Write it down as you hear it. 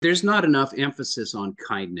There's not enough emphasis on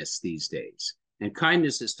kindness these days. And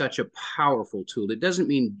kindness is such a powerful tool. It doesn't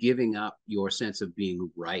mean giving up your sense of being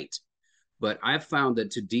right. But I've found that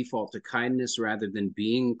to default to kindness rather than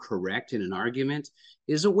being correct in an argument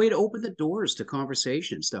is a way to open the doors to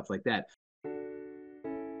conversation, stuff like that.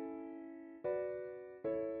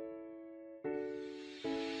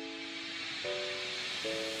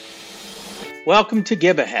 Welcome to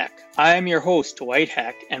Give a Heck. I am your host, Dwight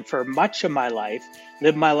Heck, and for much of my life,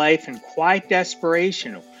 lived my life in quiet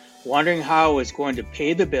desperation, wondering how I was going to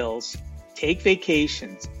pay the bills, take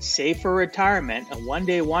vacations, save for retirement, and one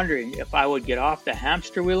day wondering if I would get off the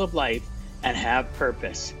hamster wheel of life and have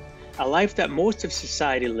purpose. A life that most of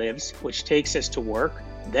society lives, which takes us to work,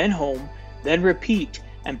 then home, then repeat,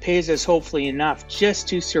 and pays us hopefully enough just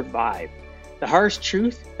to survive. The harsh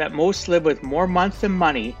truth that most live with more month than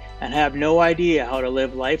money and have no idea how to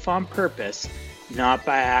live life on purpose, not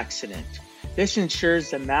by accident. This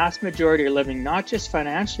ensures the mass majority are living not just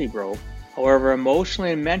financially broke, however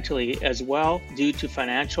emotionally and mentally as well due to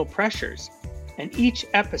financial pressures. In each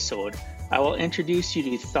episode, I will introduce you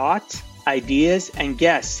to thoughts, ideas, and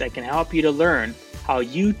guests that can help you to learn how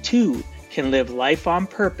you too can live life on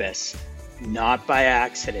purpose, not by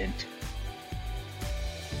accident.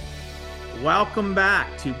 Welcome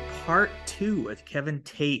back to part 2 with Kevin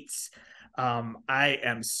Tates. I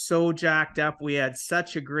am so jacked up. We had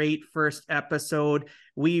such a great first episode.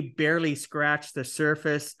 We barely scratched the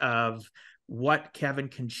surface of what Kevin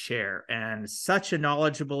can share, and such a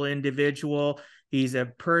knowledgeable individual. He's a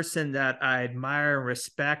person that I admire and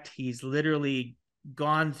respect. He's literally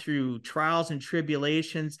gone through trials and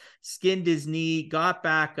tribulations, skinned his knee, got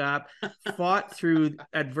back up, fought through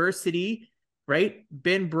adversity, right?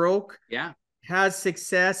 Been broke, has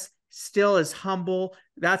success, still is humble.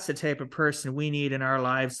 That's the type of person we need in our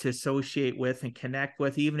lives to associate with and connect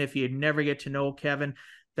with. Even if you never get to know Kevin,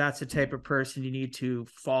 that's the type of person you need to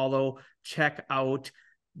follow, check out,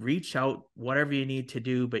 reach out, whatever you need to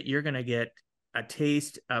do. But you're going to get a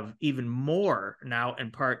taste of even more now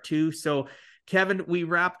in part 2. So Kevin, we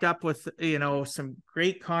wrapped up with, some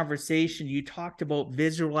great conversation. You talked about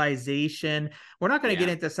visualization. We're not going to get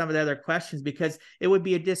into some of the other questions because it would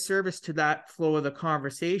be a disservice to that flow of the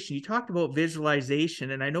conversation. You talked about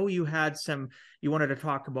visualization, and I know you wanted to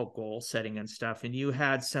talk about goal setting and stuff, and you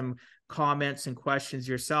had some comments and questions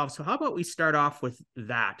yourself. So how about we start off with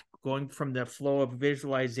that, going from the flow of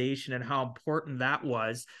visualization and how important that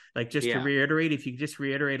was, to reiterate, if you just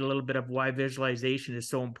reiterate a little bit of why visualization is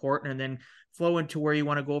so important, and then flow into where you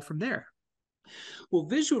want to go from there. Well,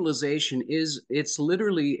 visualization it's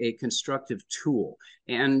literally a constructive tool,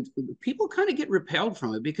 and people kind of get repelled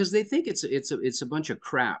from it because they think it's a bunch of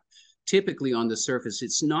crap. Typically on the surface,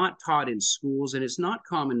 it's not taught in schools and it's not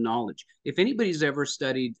common knowledge. If anybody's ever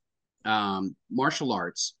studied martial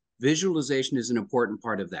arts, visualization is an important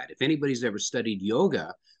part of that. If anybody's ever studied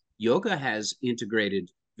yoga, yoga has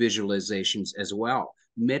integrated visualizations as well.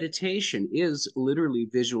 Meditation is literally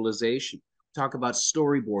visualization. Talk about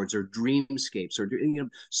storyboards or dreamscapes, or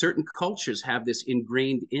certain cultures have this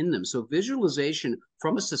ingrained in them. So visualization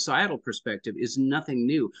from a societal perspective is nothing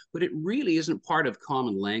new, but it really isn't part of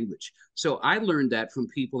common language. So I learned that from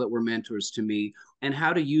people that were mentors to me and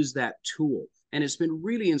how to use that tool. And it's been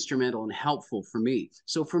really instrumental and helpful for me.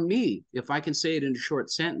 So for me, if I can say it in a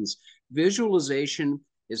short sentence, visualization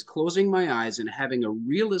is closing my eyes and having a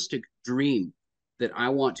realistic dream that I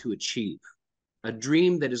want to achieve, a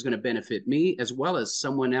dream that is going to benefit me as well as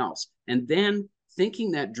someone else. And then thinking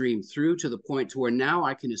that dream through to the point to where now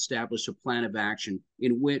I can establish a plan of action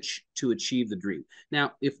in which to achieve the dream.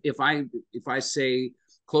 Now, if I say,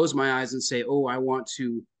 close my eyes and say, oh, I want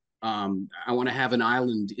to have an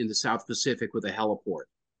island in the South Pacific with a heliport.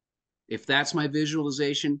 If that's my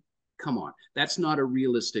visualization, come on, that's not a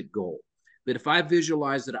realistic goal. But if I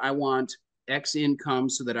visualize that I want X income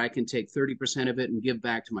so that I can take 30% of it and give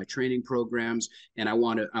back to my training programs, and I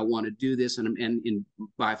want to do this, and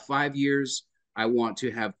by 5 years I want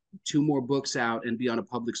to have 2 more books out and be on a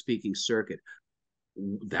public speaking circuit.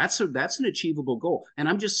 That's an achievable goal, and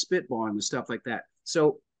I'm just spitballing with stuff like that.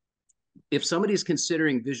 So if somebody's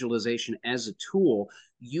considering visualization as a tool,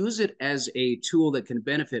 use it as a tool that can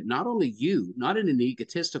benefit not only you, not in an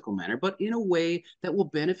egotistical manner, but in a way that will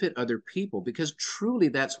benefit other people, because truly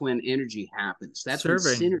that's when energy happens. That's when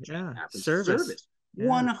synergy happens. Service.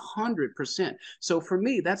 100%. So for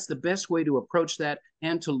me, that's the best way to approach that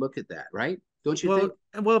and to look at that, right? Don't you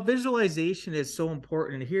think? Well, visualization is so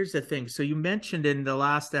important. Here's the thing. So you mentioned in the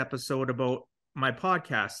last episode about my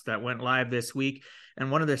podcast that went live this week, and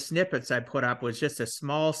one of the snippets I put up was just a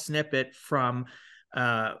small snippet from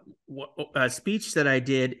a speech that I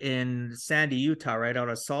did in Sandy, Utah, right out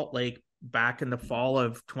of Salt Lake back in the fall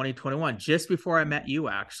of 2021, just before I met you.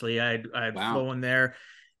 Actually, I'd Wow. flown there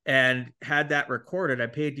and had that recorded. I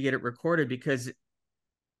paid to get it recorded because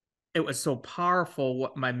it was so powerful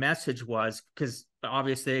what my message was, because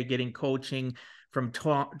obviously getting coaching from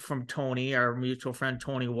Tony, our mutual friend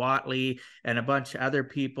Tony Watley, and a bunch of other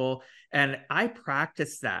people, and I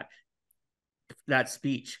practiced that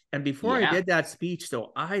speech. And before I did that speech,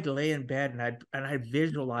 though, I'd lay in bed and I'd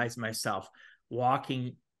visualize myself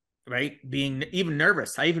walking, right, being even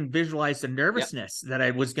nervous. I even visualized the nervousness that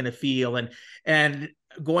I was going to feel, and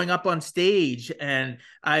going up on stage, and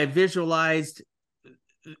I visualized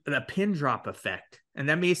the pin drop effect. And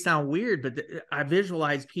that may sound weird, but I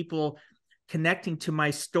visualize people connecting to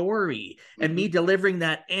my story and me delivering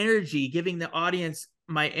that energy, giving the audience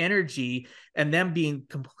my energy, and them being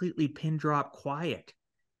completely pin drop quiet,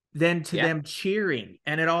 then to them cheering,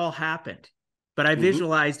 and it all happened. But I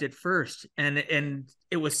visualized it first, and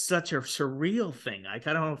it was such a surreal thing. Like,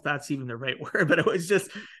 I don't know if that's even the right word, but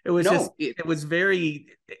it was very,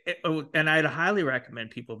 and I'd highly recommend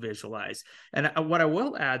people visualize. And what I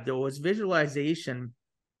will add, though, is visualization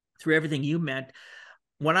through everything you meant.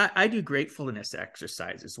 When I do gratefulness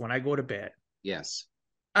exercises when I go to bed. Yes.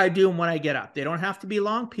 I do them when I get up. They don't have to be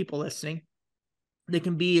long, people listening. They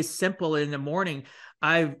can be as simple. In the morning,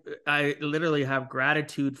 I literally have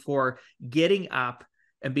gratitude for getting up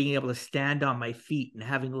and being able to stand on my feet and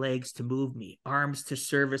having legs to move me, arms to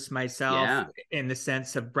service myself in the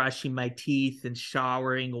sense of brushing my teeth and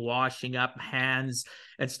showering, washing up, hands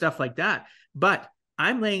and stuff like that. But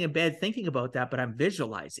I'm laying in bed thinking about that, but I'm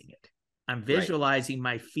visualizing it. I'm visualizing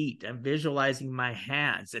my feet. I'm visualizing my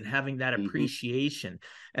hands and having that appreciation.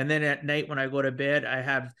 And then at night when I go to bed, I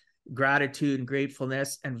have gratitude and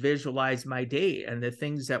gratefulness and visualize my day and the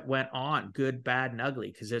things that went on, good, bad, and ugly,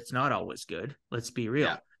 because it's not always good. Let's be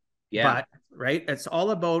real. But right, it's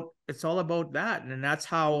all about that. And that's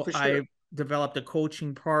how I developed a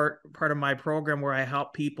coaching part of my program, where I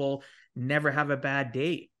help people never have a bad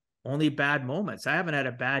day. Only bad moments. I haven't had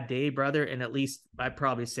a bad day, brother, in at least, I'd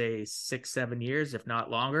probably say 6-7 years, if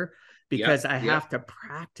not longer, because I have to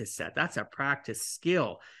practice that. That's a practice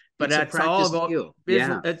skill. But that's all about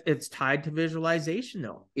it's tied to visualization,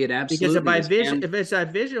 though. It absolutely because if I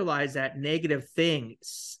visualize that negative thing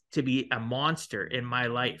to be a monster in my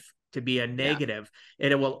life, to be a negative,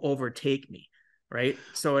 it will overtake me, right?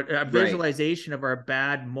 So a visualization of our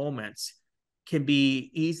bad moments can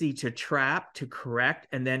be easy to trap, to correct,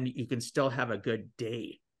 and then you can still have a good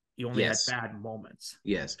day. You only had bad moments.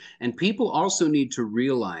 Yes. And people also need to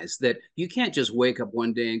realize that you can't just wake up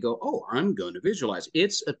one day and go, oh, I'm going to visualize.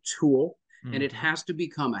 It's a tool, and it has to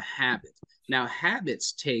become a habit. Now,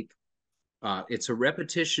 habits take, it's a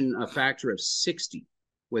repetition, a factor of 60,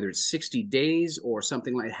 whether it's 60 days or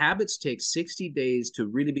something like habits take 60 days to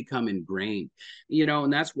really become ingrained,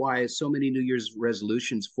 and that's why so many New Year's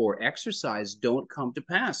resolutions for exercise don't come to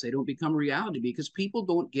pass. They don't become reality because people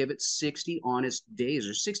don't give it 60 honest days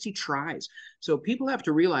or 60 tries. So people have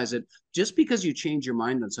to realize that just because you change your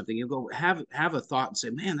mind on something, you go have a thought and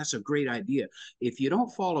say, man, that's a great idea. If you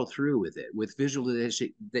don't follow through with it, with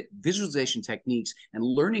visualization techniques and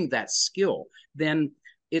learning that skill, then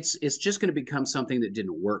it's just going to become something that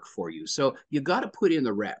didn't work for you. So you got to put in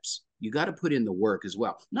the reps. You got to put in the work as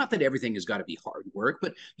well. Not that everything has got to be hard work,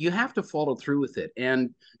 but you have to follow through with it.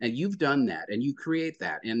 And you've done that, and you create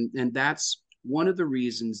that. And that's one of the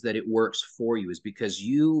reasons that it works for you, is because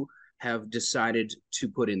you have decided to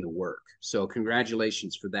put in the work. So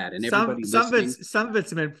congratulations for that. And everybody listening. Some of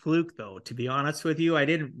it's been fluke, though, to be honest with you. I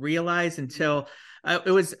didn't realize until I'm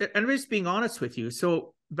just being honest with you.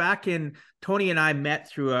 So back in, Tony and I met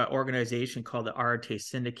through an organization called the Arte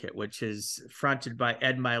Syndicate, which is fronted by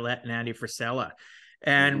Ed Milet and Andy Frisella.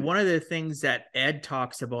 And one of the things that Ed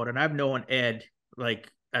talks about, and I've known Ed like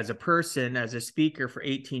as a person, as a speaker for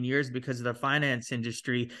 18 years because of the finance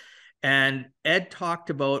industry. And Ed talked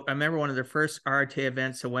about, I remember one of the first Arte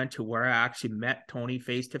events I went to where I actually met Tony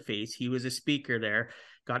face to face. He was a speaker there,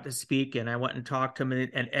 got to speak, and I went and talked to him,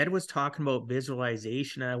 and Ed was talking about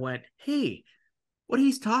visualization. And I went, hey, what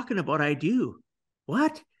he's talking about, I do.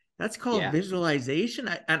 What? That's called visualization?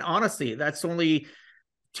 And honestly, that's only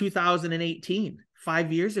 2018,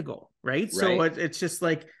 5 years ago, right? So it's just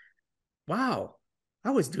like, wow,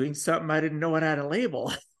 I was doing something I didn't know what I had to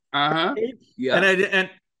label. Right? Yeah. And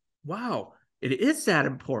wow, it is that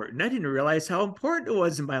important. I didn't realize how important it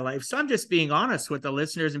was in my life. So I'm just being honest with the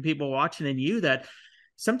listeners and people watching and you, that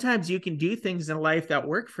sometimes you can do things in life that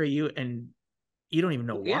work for you and you don't even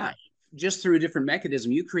know why. Just through a different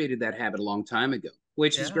mechanism. You created that habit a long time ago.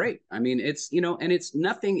 which is Yeah. great. I mean, it's, and it's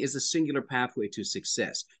nothing is a singular pathway to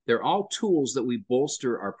success. They're all tools that we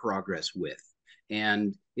bolster our progress with.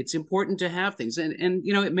 And it's important to have things. And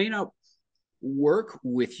it may not work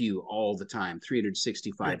with you all the time,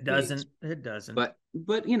 365 It days. doesn't. It doesn't. But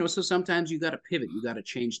so sometimes you got to pivot, you got to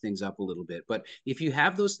change things up a little bit. But if you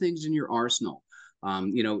have those things in your arsenal,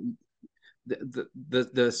 the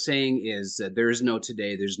saying is that there is no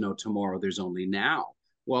today, there's no tomorrow, there's only now.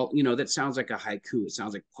 Well, that sounds like a haiku. It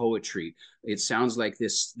sounds like poetry. It sounds like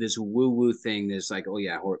this woo woo thing. That's like, oh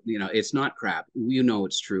yeah, or it's not crap.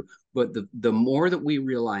 It's true. But the more that we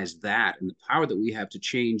realize that, and the power that we have to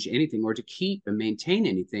change anything or to keep and maintain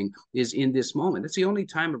anything is in this moment. That's the only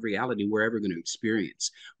time of reality we're ever going to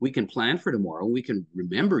experience. We can plan for tomorrow, we can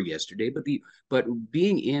remember yesterday, but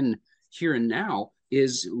being in here and now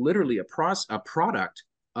is literally a product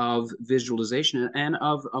of visualization and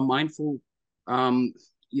of a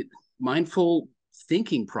mindful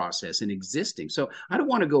thinking process and existing. So I don't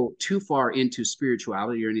want to go too far into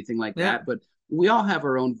spirituality or anything like that, but we all have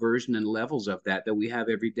our own version and levels of that we have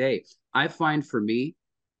every day. I find for me,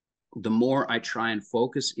 the more I try and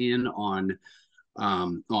focus in on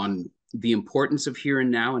the importance of here and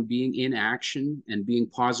now and being in action and being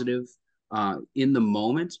positive in the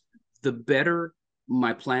moment, the better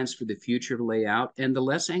my plans for the future lay out and the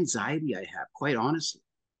less anxiety I have, quite honestly.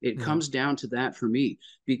 It comes down to that for me,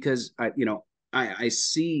 because I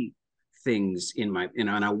see things and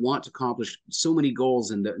I want to accomplish so many goals,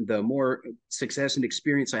 and the more success and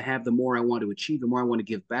experience I have, the more I want to achieve, the more I want to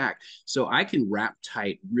give back. So I can wrap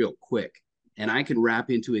tight real quick, and I can wrap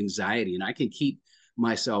into anxiety, and I can keep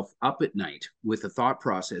myself up at night with the thought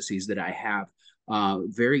processes that I have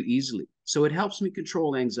very easily. So it helps me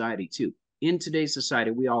control anxiety too. In today's society,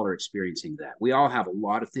 we all are experiencing that. We all have a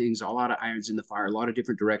lot of things, a lot of irons in the fire, a lot of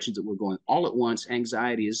different directions that we're going all at once.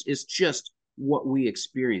 Anxiety is just what we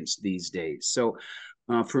experience these days. So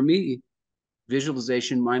for me,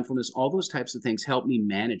 visualization, mindfulness, all those types of things help me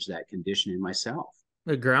manage that condition in myself.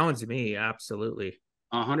 It grounds me, absolutely.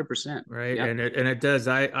 100%. Right. Yep. And it does.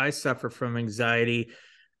 I suffer from anxiety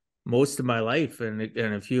most of my life, and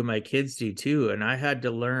a few of my kids do too. And I had to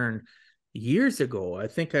learn years ago. I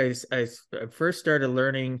think I first started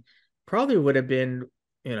learning, probably would have been,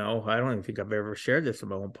 I don't even think I've ever shared this on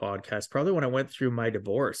my own podcast, probably when I went through my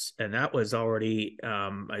divorce. And that was already,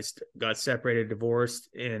 I got separated, divorced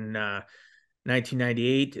in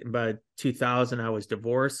 1998. By 2000, I was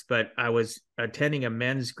divorced, but I was attending a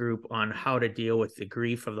men's group on how to deal with the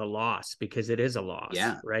grief of the loss, because it is a loss.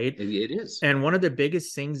 Yeah, right. It is. And one of the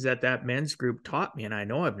biggest things that men's group taught me, and I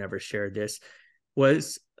know I've never shared this,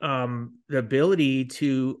 was the ability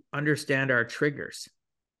to understand our triggers.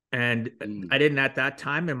 And I didn't, at that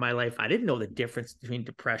time in my life, I didn't know the difference between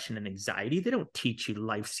depression and anxiety. They don't teach you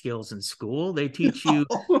life skills in school. They teach you,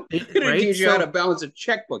 right? Teach you how to balance a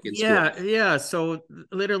checkbook in school. Yeah. So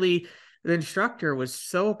literally, the instructor was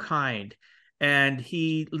so kind. And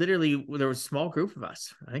he literally, there was a small group of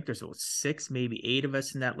us. I think there's 6, maybe 8 of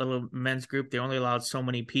us in that little men's group. They only allowed so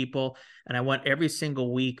many people. And I went every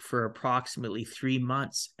single week for approximately 3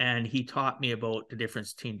 months. And he taught me about the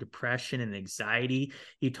difference between depression and anxiety.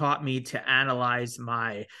 He taught me to analyze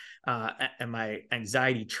my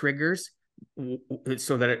anxiety triggers,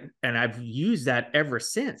 so that and I've used that ever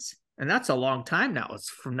since. And that's a long time now. It's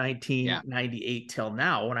from 1998 till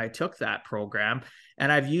now, when I took that program.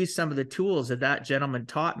 And I've used some of the tools that gentleman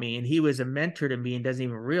taught me. And he was a mentor to me and doesn't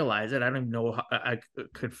even realize it. I don't even know how I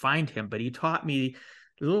could find him, but he taught me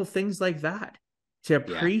little things like that, to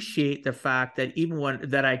appreciate the fact that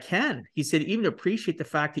he said, even appreciate the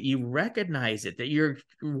fact that you recognize it, that you're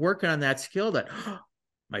working on that skill, that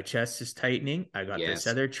my chest is tightening. I got this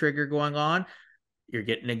other trigger going on. You're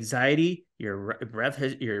getting anxiety. Your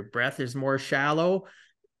breath is more shallow.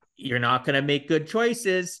 You're not going to make good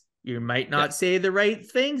choices. You might not say the right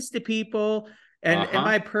things to people. And am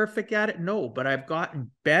I perfect at it? No, but I've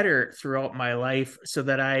gotten better throughout my life, so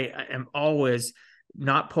that I am always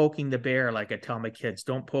not poking the bear. Like I tell my kids,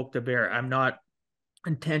 don't poke the bear. I'm not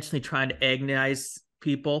intentionally trying to agonize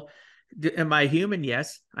people. Am I human?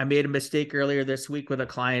 Yes. I made a mistake earlier this week with a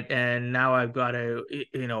client, and now I've got to,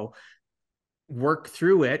 work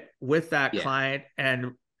through it with that client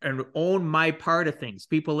and own my part of things.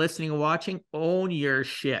 People listening and watching, own your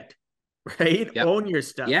shit, right? Own your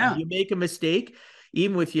stuff. Yeah. If you make a mistake,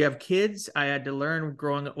 even if you have kids, I had to learn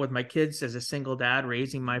growing up with my kids as a single dad,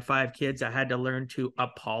 raising my 5 kids, I had to learn to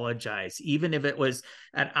apologize. Even if it was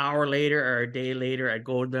an hour later or a day later, I'd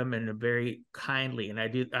go to them and very kindly. And I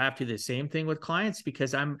have to do the same thing with clients,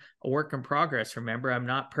 because I'm a work in progress. Remember, I'm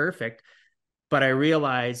not perfect, but I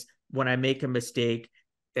realize when I make a mistake,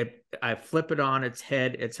 I flip it on its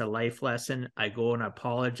head. It's a life lesson. I go and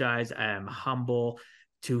apologize. I am humble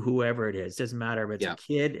to whoever it is. Doesn't matter if it's a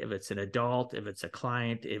kid, if it's an adult, if it's a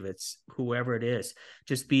client, if it's whoever it is.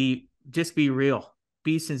 Just be real.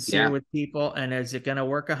 Be sincere with people. And is it going to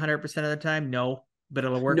work 100% of the time? No, but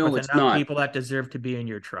it'll work with enough people that deserve to be in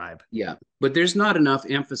your tribe. Yeah, but there's not enough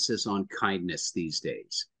emphasis on kindness these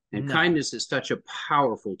days. And kindness is such a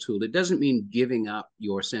powerful tool. It doesn't mean giving up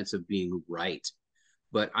your sense of being right.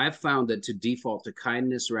 But I've found that to default to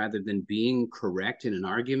kindness rather than being correct in an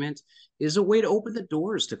argument is a way to open the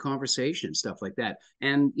doors to conversation, stuff like that.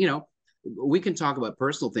 And, you know, we can talk about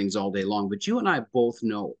personal things all day long, but you and I both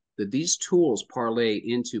know that these tools parlay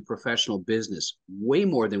into professional business way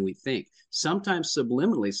more than we think, sometimes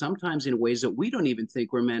subliminally, sometimes in ways that we don't even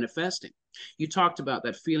think we're manifesting. You talked about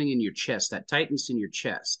that feeling in your chest, that tightness in your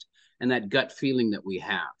chest, and that gut feeling that we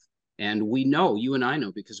have. And we know, you and I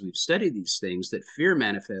know, because we've studied these things, that fear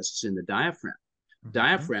manifests in the diaphragm.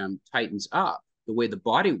 Diaphragm tightens up. The way the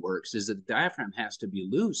body works is that the diaphragm has to be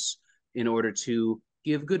loose in order to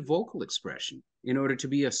give good vocal expression, in order to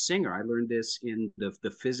be a singer. I learned this in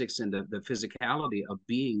the physics and the physicality of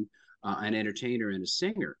being an entertainer and a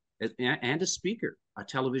singer and a speaker, a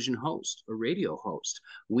television host, a radio host.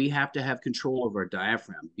 We have to have control of our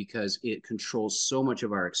diaphragm because it controls so much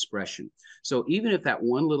of our expression. So even if that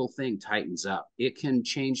one little thing tightens up, it can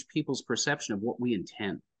change people's perception of what we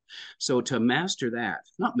intend. So to master that,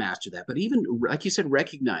 not master that, but even like you said,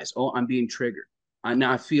 recognize, oh, I'm being triggered.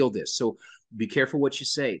 Now I feel this. So be careful what you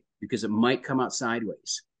say because it might come out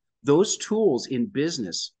sideways. Those tools in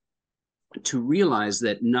business to realize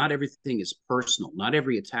that not everything is personal. Not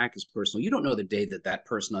every attack is personal. You don't know the day that that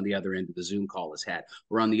person on the other end of the Zoom call has had,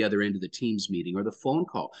 or on the other end of the Teams meeting or the phone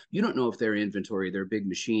call. You don't know if their inventory, their big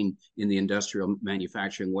machine in the industrial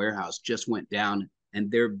manufacturing warehouse just went down and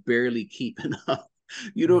they're barely keeping up.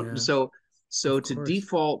 You don't. So to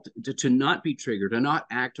default to not be triggered, to not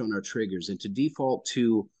act on our triggers, and to default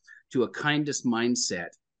to a kindest mindset,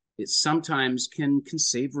 it sometimes can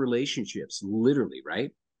save relationships, literally,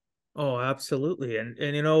 right? Oh, absolutely. And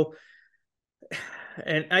you know,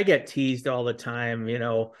 and I get teased all the time, you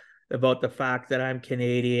know, about the fact that I'm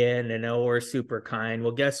Canadian and oh, we're super kind.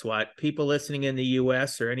 Well, guess what? People listening in the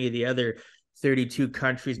US or any of the other 32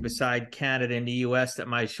 countries beside Canada and the US that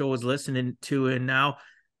my show is listening to, and now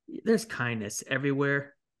there's kindness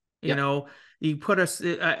everywhere. You know, you put us,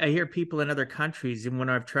 I hear people in other countries, and when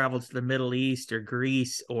I've traveled to the Middle East or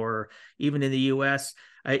Greece or even in the US,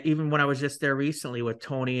 even when I was just there recently with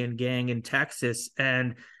Tony and gang in Texas,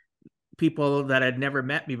 and people that had never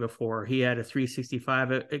met me before, he had a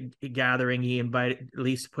 365 gathering. He invited, at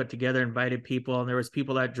least put together, invited people. And there was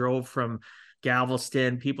people that drove from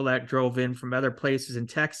Galveston, people that drove in from other places in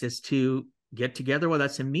Texas to get together with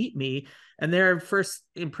us and meet me. And their first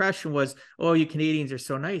impression was, oh, you Canadians are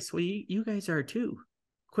so nice. Well, you guys are too.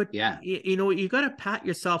 Quit. Yeah. You know, you got to pat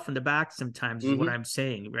yourself in the back sometimes is what I'm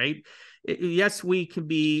saying, right? Yes, we can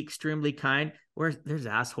be extremely kind. There's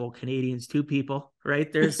asshole Canadians too, people,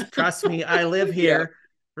 right? There's, trust me, I live here,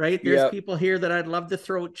 right? There's people here that I'd love to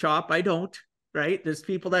throat chop. I don't, right? There's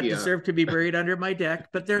people that deserve to be buried under my deck,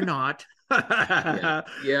 but they're not. But at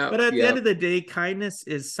the end of the day, kindness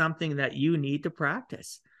is something that you need to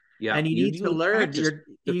practice. Yeah. And you need to learn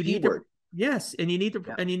yes. And you need to,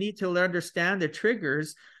 and you need to understand the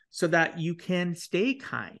triggers so that you can stay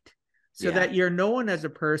kind, so that you're known as a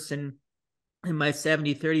person. In my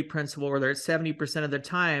 70-30 principle, where there's 70% of the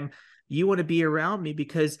time, you want to be around me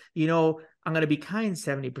because, you know, I'm going to be kind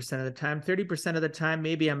 70% of the time. 30% of the time,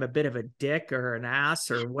 maybe I'm a bit of a dick or an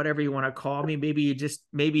ass or whatever you want to call me. Maybe you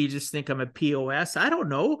just think I'm a POS. I don't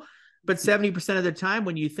know. But 70% of the time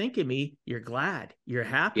when you think of me, you're glad, you're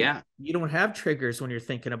happy. Yeah. You don't have triggers when you're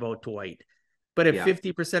thinking about Dwight. But if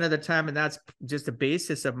 50% of the time, and that's just the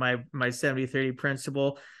basis of my 70-30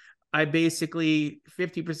 principle, I basically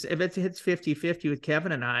 50%, if it hits 50-50 with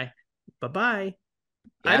Kevin and I, bye-bye.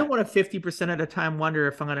 Yeah. I don't want to 50% of the time wonder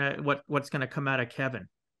if I'm going to, what's going to come out of Kevin,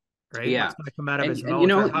 right? Yeah. What's going to come out of his mouth,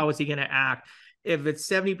 or how is he going to act? If it's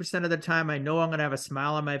 70% of the time, I know I'm going to have a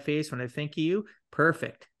smile on my face when I think of you.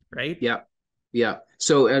 Perfect. Right. Yeah. Yeah.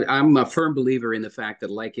 So I'm a firm believer in the fact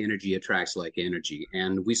that like energy attracts like energy,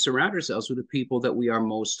 and we surround ourselves with the people that we are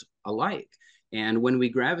most alike. And when we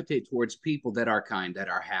gravitate towards people that are kind, that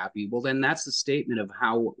are happy, well, then that's the statement of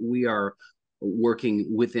how we are working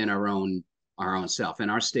within our own self and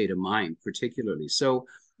our state of mind, particularly. So,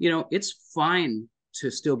 you know, it's fine to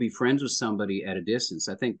still be friends with somebody at a distance.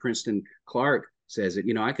 I think Princeton Clark says it,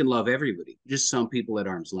 you know, I can love everybody, just some people at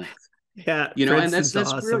arm's length. Yeah. You know, and that's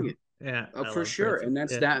awesome. Brilliant. Yeah, I For love sure. pretzel. And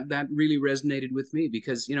that's Yeah. that really resonated with me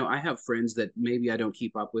because, I have friends that maybe I don't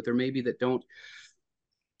keep up with, or maybe that don't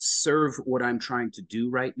serve what I'm trying to do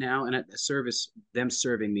right now. And at service, them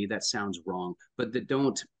serving me, that sounds wrong, but that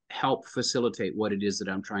don't help facilitate what it is that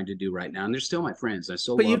I'm trying to do right now. And they're still my friends. I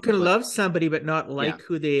still But you love them, can but love somebody but not yeah, like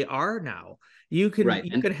who they are now. You can right.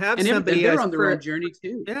 you And can have and somebody they're as on their own for journey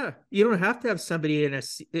too. yeah, you don't have to have somebody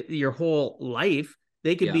your whole life.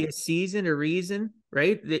 They could Yeah. be a season, a reason,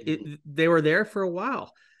 right? Mhm. They were there for a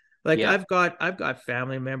while. Like Yeah. I've got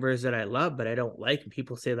family members that I love, but I don't like, and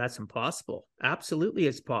people say that's impossible. Absolutely,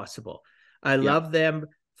 it's possible. I Yeah. love them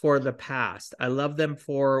for the past. I love them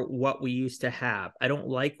for what we used to have. I don't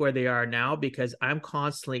like where they are now because I'm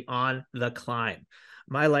constantly on the climb.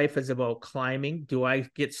 My life is about climbing. Do I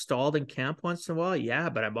get stalled in camp once in a while? Yeah,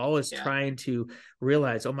 but I'm always Yeah. trying to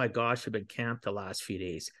realize, oh my gosh, I've been camped the last few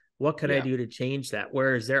days. What can I Yeah. do to change that?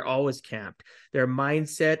 Whereas they're always camped. Their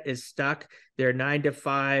mindset is stuck. They're 9 to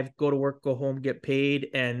 5, go to work, go home, get paid,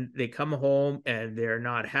 and they come home and they're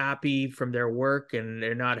not happy from their work, and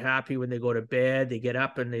they're not happy when they go to bed. They get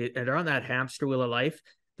up and they're on that hamster wheel of life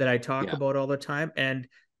that I talk Yeah. about all the time. And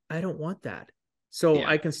I don't want that. So Yeah.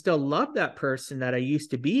 I can still love that person that I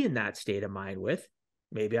used to be in that state of mind with.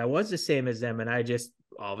 Maybe I was the same as them and I just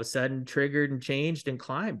all of a sudden triggered and changed and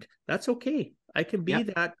climbed. That's okay. I can be Yeah.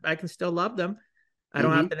 that. I can still love them. I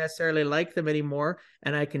don't have Hmm. to necessarily like them anymore.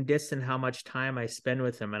 And I can distance how much time I spend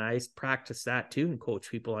with them. And I practice that too and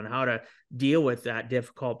coach people on how to deal with that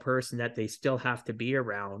difficult person that they still have to be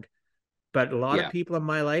around. But a lot of Yeah. people in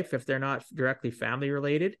my life, if they're not directly family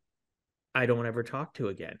related, I don't ever talk to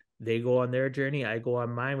again. They go on their journey, I go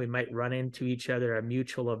on mine. We might run into each other at a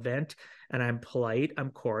mutual event, and I'm polite,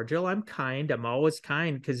 I'm cordial, I'm kind. I'm always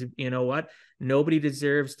kind because you know what? Nobody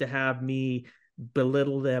deserves to have me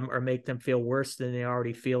belittle them or make them feel worse than they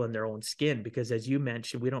already feel in their own skin. Because as you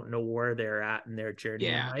mentioned, we don't know where they're at in their journey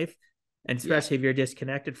in Yeah. life. And Yeah. especially if you're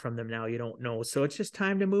disconnected from them now, you don't know. So it's just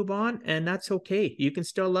time to move on, and that's okay. You can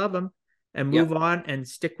still love them and move Yep. on and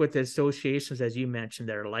stick with the associations, as you mentioned,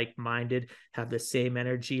 that are like-minded, have the same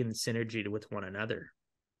energy and synergy with one another.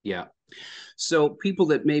 Yeah. So people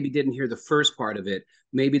that maybe didn't hear the first part of it,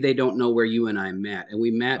 maybe they don't know where you and I met. And we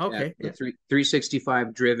met at Okay. the Yeah.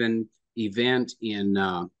 365 Driven event in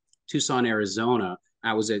Tucson, Arizona.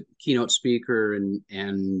 I was a keynote speaker,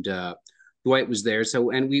 and Dwight was there.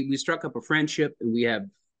 So and we struck up a friendship, and we have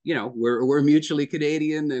we're mutually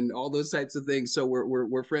Canadian and all those types of things. So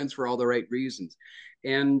we're friends for all the right reasons.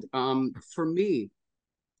 And for me,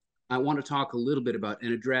 I want to talk a little bit about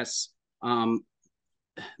and address um,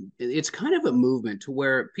 it's kind of a movement to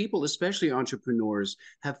where people, especially entrepreneurs,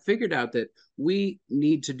 have figured out that we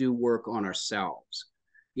need to do work on ourselves.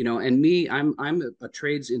 And me, I'm a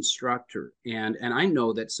trades instructor, and I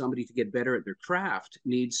know that somebody to get better at their craft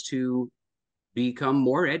needs to become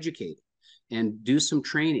more educated and do some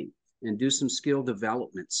training and do some skill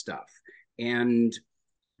development stuff. And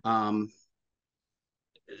um,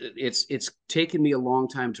 it's taken me a long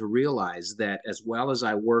time to realize that as well as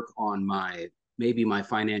I work on maybe my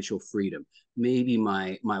financial freedom, maybe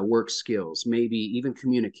my work skills, maybe even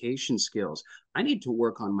communication skills, I need to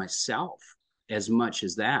work on myself as much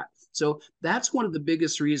as that. So that's one of the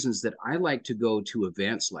biggest reasons that I like to go to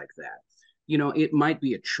events like that. It might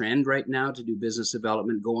be a trend right now to do business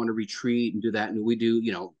development, go on a retreat and do that. And we do,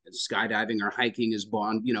 skydiving or hiking is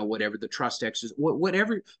bond, whatever the trust exercise,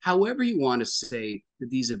 whatever, however you want to say that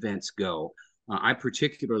these events go. I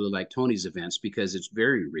particularly like Tony's events because it's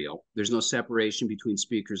very real. There's no separation between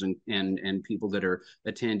speakers and people that are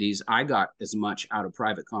attendees. I got as much out of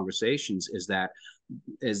private conversations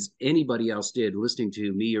as anybody else did listening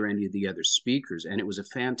to me or any of the other speakers. And it was a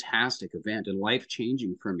fantastic event and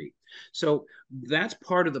life-changing for me. So that's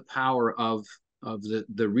part of the power of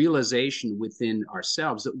the realization within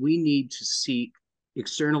ourselves that we need to seek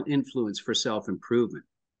external influence for self-improvement.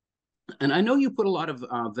 And I know you put a lot of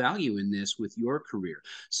value in this with your career.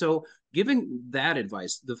 So, giving that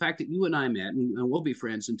advice, the fact that you and I met, and we'll be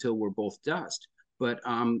friends until we're both dust, but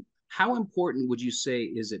how important would you say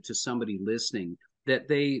is it to somebody listening that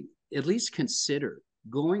they at least consider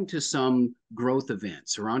going to some growth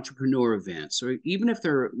events or entrepreneur events, or even if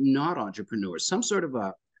they're not entrepreneurs, some sort of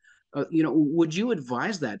would you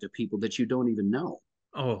advise that to people that you don't even know?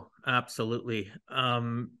 Oh, absolutely.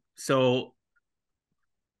 So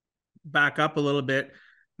back up a little bit,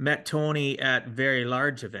 met Tony at very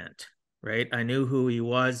large event, right? I knew who he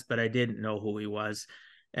was, but I didn't know who he was.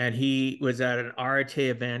 And he was at an Arete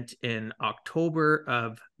event in October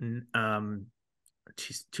of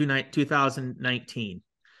 2019.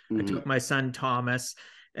 I Mm-hmm. took my son Thomas,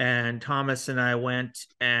 and Thomas and I went,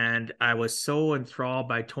 and I was so enthralled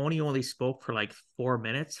by Tony. Only spoke for like 4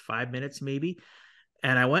 minutes, 5 minutes maybe.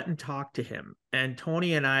 And I went and talked to him, and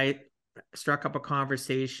Tony and I struck up a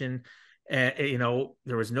conversation. And,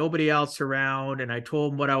 there was nobody else around, and I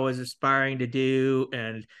told him what I was aspiring to do.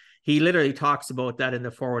 And he literally talks about that in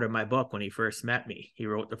the foreword of my book. When he first met me, he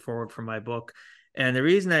wrote the foreword for my book. And the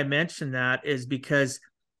reason I mentioned that is because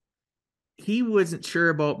he wasn't sure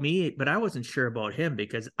about me, but I wasn't sure about him,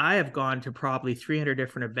 because I have gone to probably 300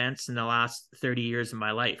 different events in the last 30 years of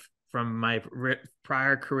my life, from my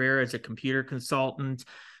prior career as a computer consultant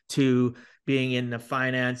to being in the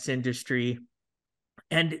finance industry.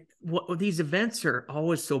 And these events are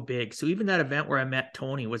always so big. So even that event where I met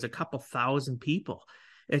Tony was a couple thousand people.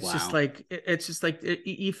 It's Wow. just like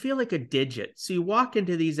you feel like a digit. So you walk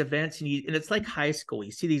into these events, and it's like high school.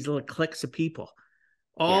 You see these little cliques of people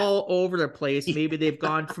all over the place. Maybe they've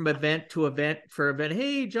gone from event to event for event.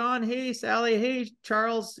 Hey, John. Hey, Sally. Hey,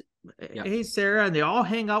 Charles. Hey, Sarah. And they all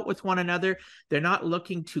hang out with one another. They're not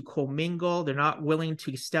looking to commingle. They're not willing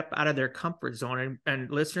to step out of their comfort zone.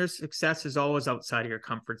 And listeners, success is always outside of your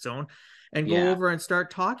comfort zone. And go over and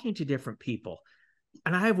start talking to different people.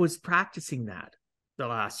 And I was practicing that the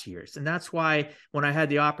last years. And that's why when I had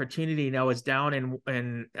the opportunity, and I was down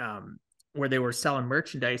in where they were selling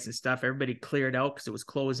merchandise and stuff, everybody cleared out because it was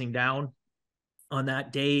closing down on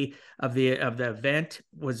that day of the event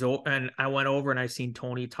and I went over and I seen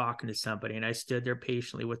Tony talking to somebody, and I stood there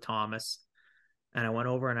patiently with Thomas, and I went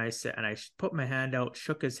over and I said, and I put my hand out,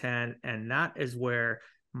 shook his hand. And that is where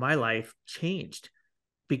my life changed,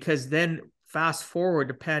 because then fast forward,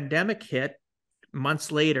 the pandemic hit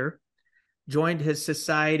months later, joined his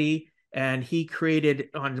society. And he created,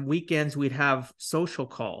 on weekends, we'd have social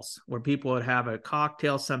calls where people would have a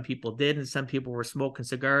cocktail. Some people didn't. Some people were smoking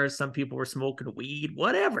cigars. Some people were smoking weed,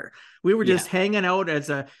 whatever. We were just hanging out as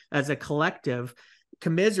a collective,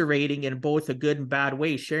 commiserating in both a good and bad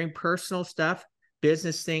way, sharing personal stuff,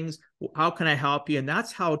 business things. How can I help you? And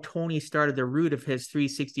that's how Tony started the root of his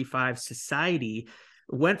 365 Society.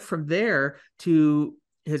 Went from there to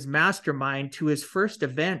his mastermind, to his first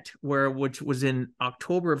event, which was in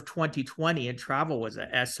October of 2020, and travel was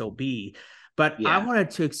a SOB. But I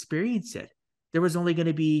wanted to experience it. There was only going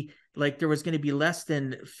to be less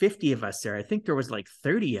than 50 of us there. I think there was like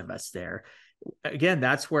 30 of us there. Again,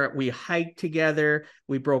 that's where we hiked together.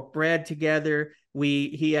 We broke bread together.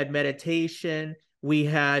 He had meditation. They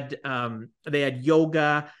had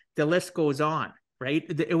yoga. The list goes on. Right.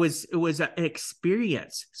 It was an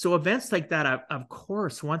experience. So events like that, of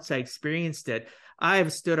course, once I experienced it, I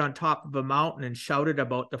have stood on top of a mountain and shouted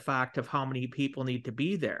about the fact of how many people need to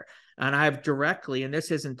be there. And I've directly, and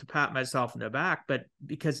this isn't to pat myself in the back, but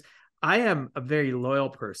because I am a very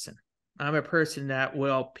loyal person. I'm a person that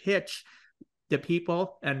will pitch the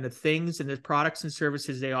people and the things and the products and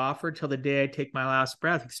services they offer till the day I take my last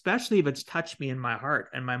breath, especially if it's touched me in my heart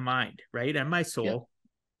and my mind, right, and my soul. Yep.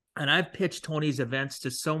 And I've pitched Tony's events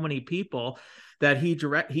to so many people that he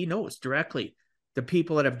knows directly. The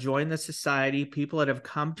people that have joined the society, people that have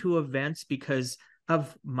come to events because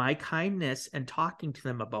of my kindness and talking to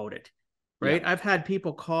them about it, right? Yeah. I've had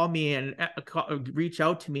people call me and reach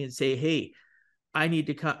out to me and say, hey, I need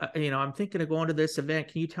to come, I'm thinking of going to this event.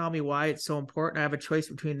 Can you tell me why it's so important? I have a choice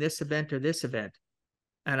between this event or this event.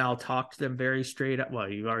 And I'll talk to them very straight up. Well,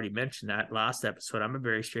 you already mentioned that last episode. I'm a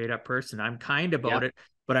very straight up person. I'm kind about it,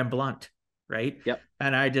 but I'm blunt, right? Yep.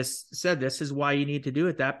 And I just said, this is why you need to do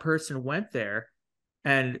it. That person went there,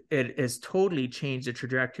 and it has totally changed the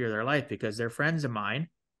trajectory of their life because they're friends of mine,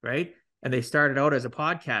 right? And they started out as a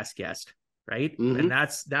podcast guest, right? Mm-hmm. And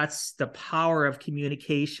that's the power of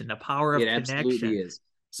communication, the power of connection. Absolutely is.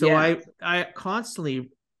 So I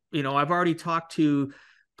constantly, I've already talked to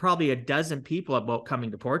probably a dozen people about coming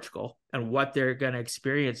to Portugal and what they're going to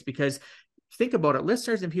experience, because think about it,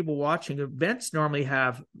 listeners and people watching, events normally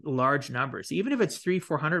have large numbers. Even if it's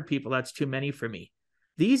 300-400 people, that's too many for me.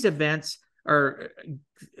 These events are,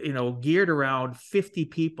 geared around 50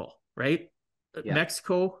 people, right? Yeah.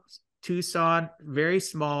 Mexico, Tucson, very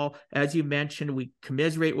small. As you mentioned, we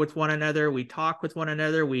commiserate with one another. We talk with one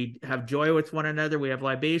another. We have joy with one another. We have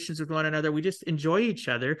libations with one another. We just enjoy each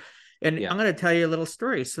other. And I'm going to tell you a little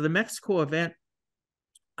story. So the Mexico event,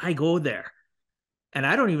 I go there,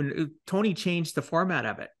 and Tony changed the format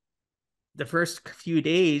of it. The first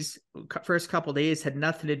couple days had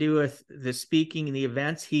nothing to do with the speaking and the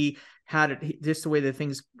events. He had it just the way that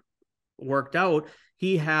things worked out.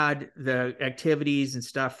 He had the activities and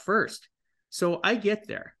stuff first. So I get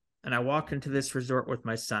there. and I walk into this resort with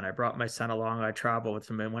my son. I brought my son along. I travel with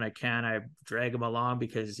him, and when I can, I drag him along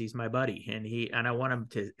because he's my buddy, and I want him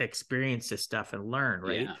to experience this stuff and learn.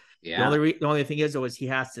 Right. The only thing is, though, is he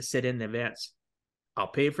has to sit in the events. I'll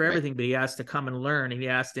pay for everything, but he has to come and learn, and he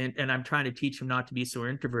has to. And I'm trying to teach him not to be so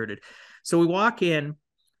introverted. So we walk in,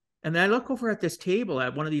 and then I look over at this table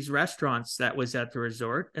at one of these restaurants that was at the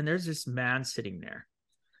resort, and there's this man sitting there,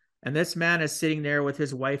 and this man is sitting there with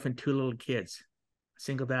his wife and 2 little kids.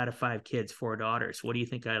 Single dad of 5 kids, 4 daughters. What do you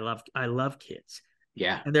think I love? I love kids.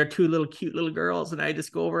 Yeah. And they're 2 cute little girls. And I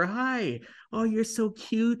just go over, hi. Oh, you're so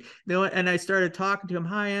cute. And I started talking to him.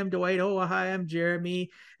 Hi, I'm Dwight. Oh, hi, I'm Jeremy.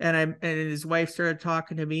 And his wife started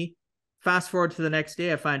talking to me. Fast forward to the next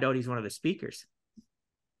day, I find out he's one of the speakers.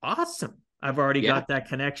 Awesome. I've already got that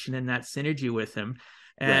connection and that synergy with him.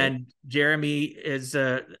 And Jeremy is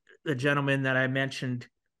the gentleman that I mentioned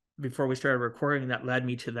before we started recording that led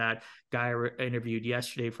me to that guy I interviewed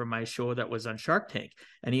yesterday from my show that was on Shark Tank,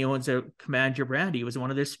 and he owns a Command Your Brand. He was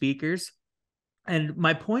one of their speakers. And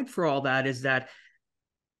my point for all that is that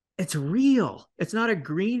it's real. It's not a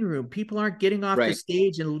green room. People aren't getting off the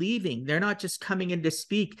stage and leaving. They're not just coming in to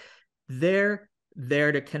speak. They're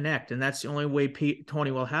there to connect. And that's the only way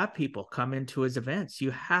Tony will have people come into his events.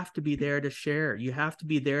 You have to be there to share. You have to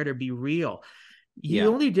be there to be real. The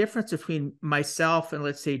only difference between myself and,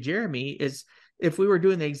 let's say, Jeremy is if we were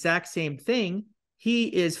doing the exact same thing, he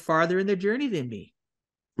is farther in the journey than me.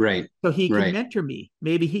 Right. So he can mentor me.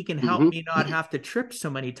 Maybe he can help me not have to trip so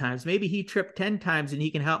many times. Maybe he tripped 10 times and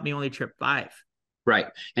he can help me only trip 5. Right.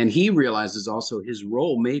 And he realizes also his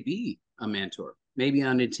role may be a mentor, maybe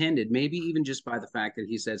unintended, maybe even just by the fact that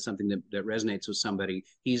he said something that resonates with somebody.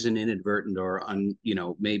 He's an inadvertent or,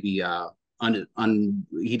 maybe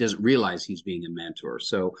he doesn't realize he's being a mentor.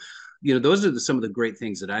 So, those are some of the great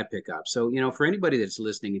things that I pick up. So, for anybody that's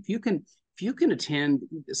listening, if you can attend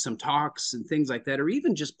some talks and things like that, or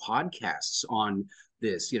even just podcasts on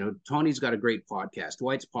this, Tony's got a great podcast,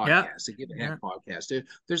 Dwight's podcast, the Give a Heck podcast.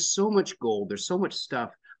 There's so much gold. There's so much stuff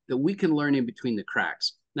that we can learn in between the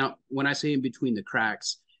cracks. Now, when I say in between the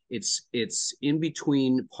cracks, it's in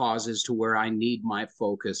between pauses to where I need my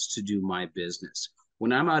focus to do my business.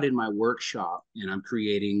 When I'm out in my workshop and I'm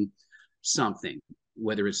creating something,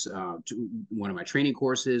 whether it's one of my training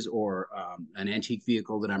courses or an antique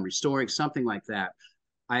vehicle that I'm restoring, something like that,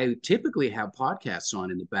 I typically have podcasts on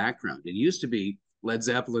in the background. It used to be Led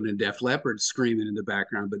Zeppelin and Def Leppard screaming in the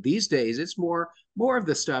background, but these days it's more of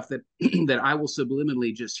the stuff that that I will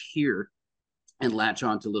subliminally just hear and latch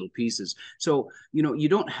on to little pieces. So, you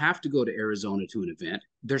don't have to go to Arizona to an event.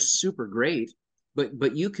 They're super great.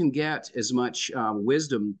 But you can get as much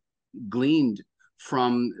wisdom gleaned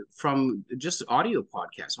from just audio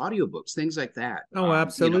podcasts, audiobooks, things like that. Oh,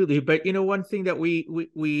 absolutely. But one thing that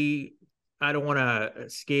we I don't want to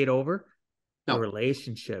skate over the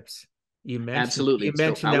relationships. You mentioned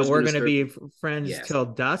that we're going to be friends till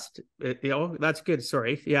dust. That's good.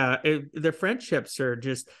 Sorry. Yeah. The friendships are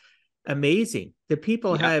just amazing. The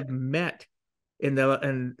people I've met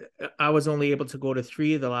and I was only able to go to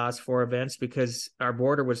 3 of the last 4 events because our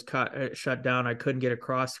border was shut down. I couldn't get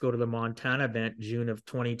across to go to the Montana event, June of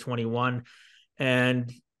 2021.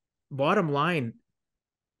 And bottom line,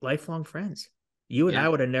 lifelong friends. You and I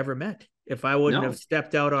would have never met if I wouldn't have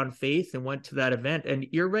stepped out on faith and went to that event. And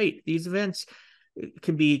you're right. These events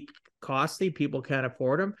can be costly. People can't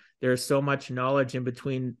afford them. There's so much knowledge in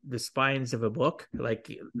between the spines of a book, or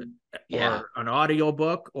an audio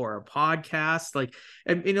book or a podcast.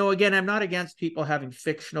 And again, I'm not against people having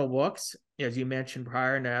fictional books, as you mentioned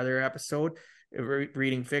prior in the other episode,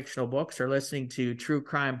 reading fictional books or listening to true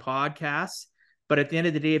crime podcasts. But at the end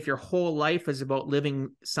of the day, if your whole life is about living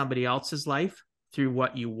somebody else's life through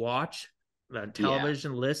what you watch,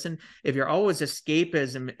 television, listen, if you're always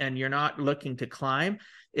escapism and you're not looking to climb,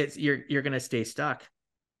 you're going to stay stuck.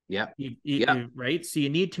 Right. So you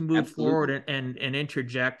need to move forward and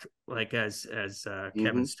interject, as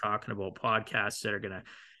Kevin's talking about, podcasts that are going to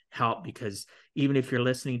help, because even if you're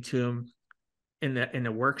listening to them in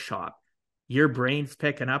the workshop, your brain's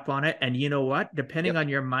picking up on it. And you know what, depending on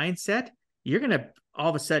your mindset, you're going to all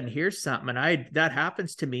of a sudden hear something. And that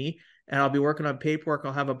happens to me, and I'll be working on paperwork.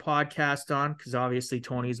 I'll have a podcast on, because obviously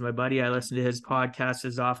Tony's my buddy. I listen to his podcast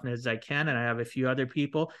as often as I can. And I have a few other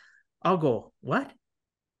people. I'll go, what?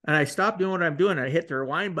 And I stop doing what I'm doing. I hit the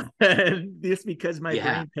rewind button just because my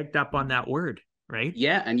brain picked up on that word. Right.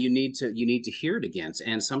 Yeah. And you need to hear it again.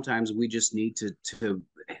 And sometimes we just need to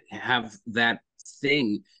have that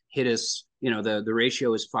thing hit us the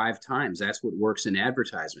ratio is 5 times. That's what works in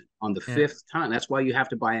advertisement. On the Yeah. fifth time, that's why you have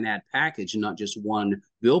to buy an ad package and not just one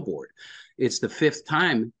billboard. It's the fifth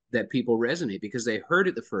time that people resonate because they heard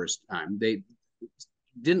it the first time. They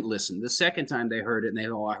didn't listen. The second time they heard it and they,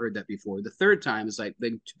 oh, I heard that before. The third time is like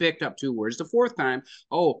they picked up 2 words. The fourth time,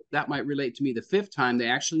 oh, that might relate to me. The fifth time, they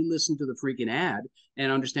actually listen to the freaking ad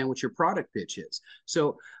and understand what your product pitch is.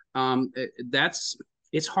 So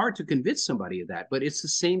it's hard to convince somebody of that, but it's the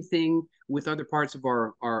same thing with other parts of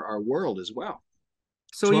our world as well.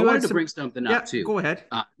 So I wanted to bring something up too. Go ahead.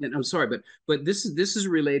 And I'm sorry, but this is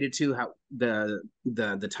related to how the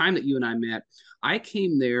time that you and I met. I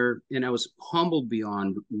came there and I was humbled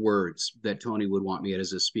beyond words that Tony would want me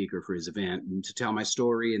as a speaker for his event and to tell my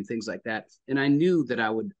story and things like that. And I knew that I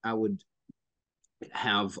would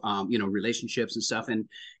have relationships and stuff, and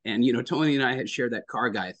Tony and I had shared that car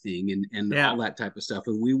guy thing and all that type of stuff,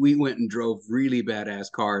 and we went and drove really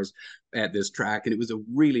badass cars at this track, and it was a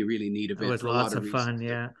really, really neat event. It was lots of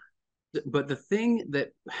fun. But the thing that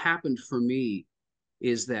happened for me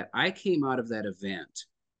is that I came out of that event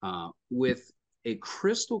with a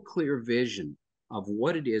crystal clear vision of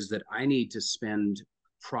what it is that I need to spend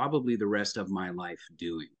probably the rest of my life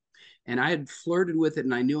doing. And I had flirted with it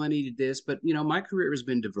and I knew I needed this, but my career has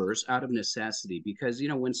been diverse out of necessity because,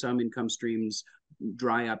 when some income streams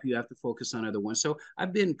dry up, you have to focus on other ones. So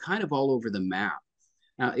I've been kind of all over the map.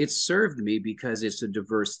 Now it's served me because it's a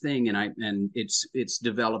diverse thing and it's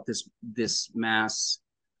developed this mass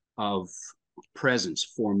of presence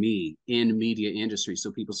for me in media industry.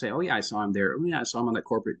 So people say, oh yeah, I saw him there. Oh, yeah, I saw him on that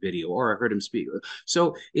corporate video, or I heard him speak.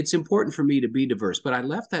 So it's important for me to be diverse. But I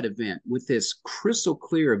left that event with this crystal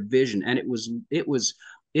clear vision, and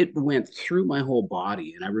it went through my whole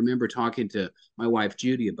body. And I remember talking to my wife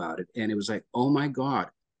Judy about it, and it was like, oh my God,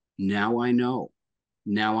 now I know.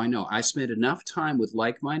 Now I know. I spent enough time with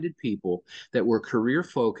like-minded people that were career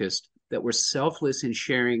focused, that were selfless in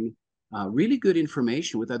sharing really good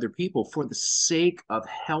information with other people for the sake of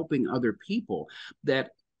helping other people, that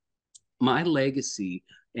my legacy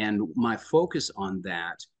and my focus on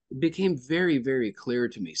that became very, very clear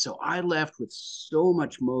to me. So I left with so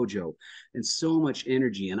much mojo and so much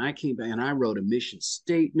energy, and I came back and I wrote a mission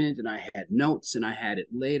statement and I had notes and I had it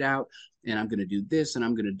laid out, and I'm going to do this and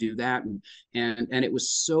I'm going to do that, and it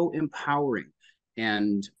was so empowering,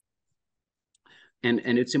 and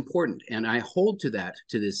it's important, and I hold to that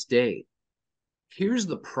to this day. Here's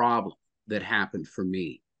the problem that happened for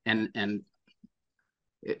me, and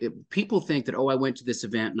people think that, oh, I went to this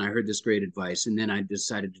event and I heard this great advice and then I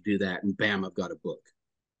decided to do that and bam, I've got a book.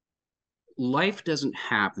 Life doesn't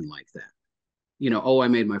happen like that. Oh, I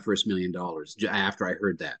made my first $1 million after I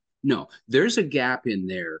heard that. No, there's a gap in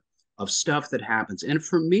there of stuff that happens. And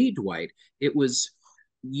for me, Dwight, it was,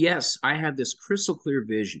 yes, I had this crystal clear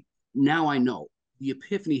vision. Now I know. The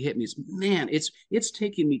epiphany hit me. Man, it's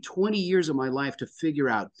taken me 20 years of my life to figure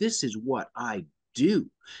out this is what I do.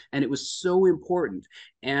 And it was so important.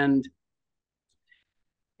 And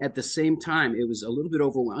at the same time, it was a little bit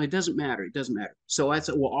overwhelming. It doesn't matter. So I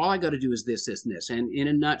said, well, all I got to do is this, this, and this. And in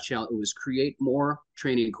a nutshell, it was create more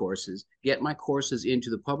training courses, get my courses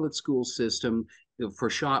into the public school system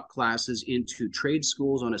for shop classes, into trade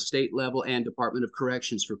schools on a state level, and Department of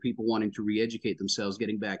Corrections for people wanting to re-educate themselves,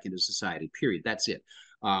 getting back into society, period. That's it.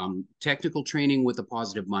 Technical training with a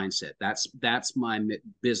positive mindset. That's my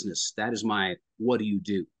business. That is my, what do you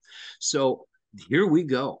do? So here we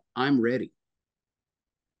go. I'm ready.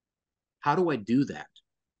 How do I do that?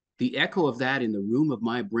 The echo of that in the room of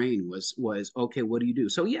my brain was, okay, what do you do?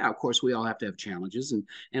 So yeah, of course, we all have to have challenges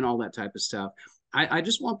and all that type of stuff. I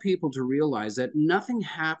just want people to realize that nothing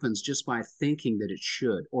happens just by thinking that it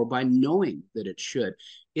should or by knowing that it should.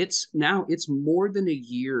 It's more than a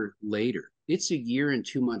year later. It's a year and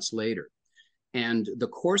 2 months later. And the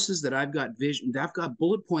courses that I've got I've got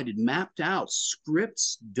bullet pointed, mapped out,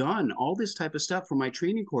 scripts done, all this type of stuff for my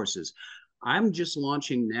training courses. I'm just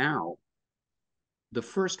launching now the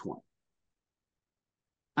first one.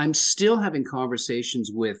 I'm still having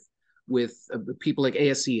conversations with people like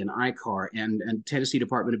ASE and ICAR and Tennessee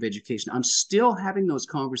Department of Education. I'm still having those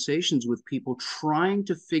conversations with people trying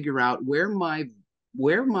to figure out where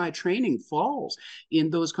my training falls in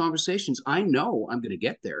those conversations. I know I'm going to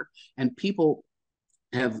get there, and people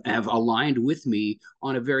have aligned with me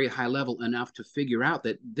on a very high level enough to figure out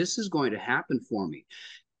that this is going to happen for me.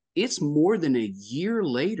 It's more than a year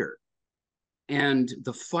later, and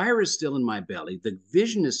the fire is still in my belly. The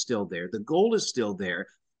vision is still there. The goal is still there.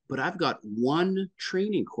 But I've got one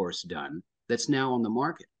training course done that's now on the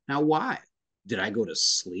market. Now, why? Did I go to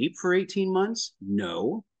sleep for 18 months?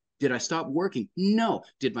 No. Did I stop working? No.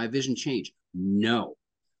 Did my vision change? No.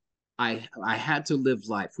 I had to live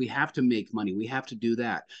life. We have to make money. We have to do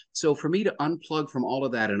that. So for me to unplug from all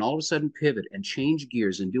of that and all of a sudden pivot and change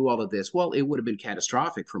gears and do all of this, well, it would have been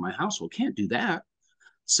catastrophic for my household. Can't do that.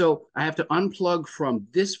 So I have to unplug from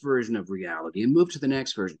this version of reality and move to the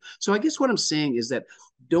next version. So I guess what I'm saying is that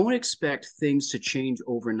don't expect things to change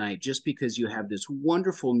overnight just because you have this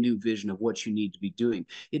wonderful new vision of what you need to be doing.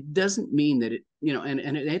 It doesn't mean that it,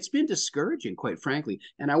 and it's been discouraging, quite frankly.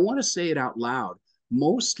 And I want to say it out loud,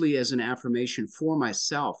 mostly as an affirmation for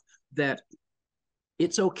myself, that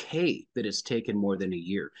it's okay that it's taken more than a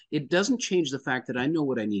year. It doesn't change the fact that I know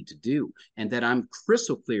what I need to do and that I'm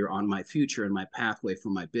crystal clear on my future and my pathway for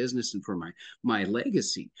my business and for my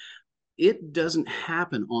legacy. It doesn't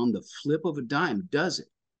happen on the flip of a dime, does it?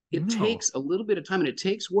 It takes a little bit of time and it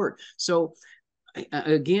takes work. So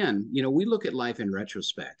again, we look at life in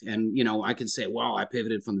retrospect, and I can say, well, I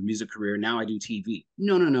pivoted from the music career, now I do TV.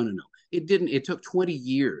 No. It didn't. It took 20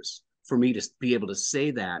 years for me to be able to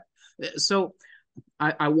say that. So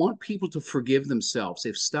I want people to forgive themselves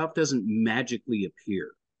if stuff doesn't magically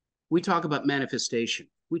appear. We talk about manifestation.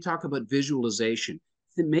 We talk about visualization,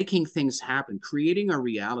 making things happen, creating our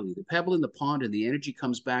reality, the pebble in the pond and the energy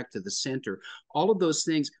comes back to the center. All of those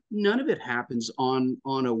things, none of it happens on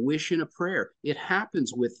a wish and a prayer. It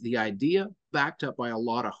happens with the idea backed up by a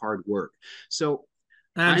lot of hard work. So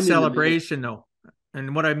and celebration, though.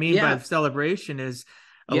 And what I mean by celebration is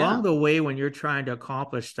along the way when you're trying to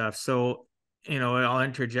accomplish stuff. So I'll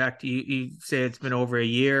interject. You say it's been over a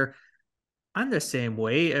year. I'm the same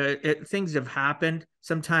way. Things have happened.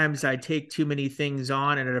 Sometimes I take too many things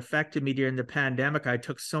on, and it affected me during the pandemic. I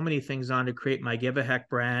took so many things on to create my Give a Heck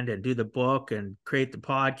brand and do the book and create the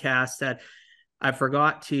podcast that I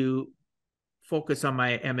forgot to focus on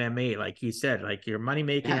my MMA, like you said, like your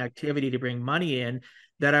money-making activity to bring money in,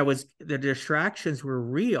 the distractions were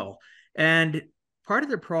real. And part of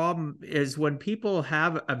the problem is when people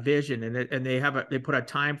have a vision and they put a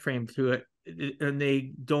time frame to it and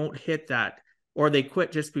they don't hit that, or they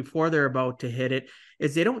quit just before they're about to hit it,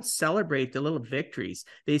 is they don't celebrate the little victories.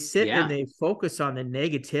 They sit and they focus on the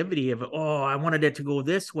negativity of, oh, I wanted it to go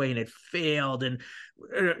this way and it failed. And,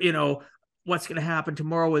 what's going to happen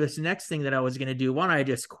tomorrow with this next thing that I was going to do? Why don't I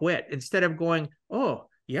just quit? Instead of going, oh,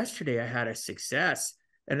 yesterday I had a success.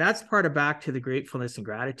 And that's part of back to the gratefulness and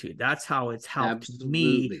gratitude. That's how it's helped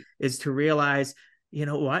me, is to realize, you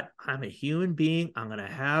know what? I'm a human being. I'm going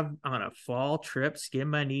to fall, trip, skin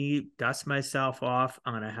my knee, dust myself off.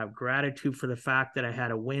 I'm going to have gratitude for the fact that I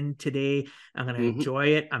had a win today. I'm going to enjoy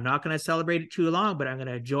it. I'm not going to celebrate it too long, but I'm going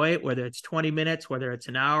to enjoy it, whether it's 20 minutes, whether it's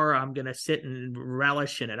an hour. I'm going to sit and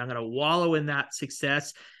relish in it. I'm going to wallow in that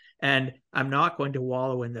success. And I'm not going to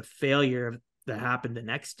wallow in the failure that happened the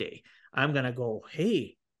next day. I'm going to go,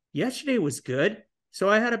 hey, yesterday was good. So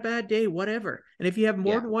I had a bad day, whatever. And if you have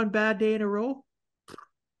more than one bad day in a row,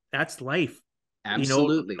 that's life.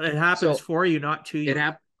 Absolutely. It happens for you, not to you.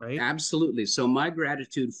 Right? Absolutely. So my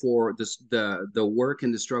gratitude for the work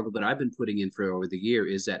and the struggle that I've been putting in for over the year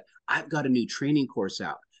is that I've got a new training course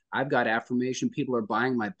out. I've got affirmation. People are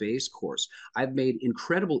buying my base course. I've made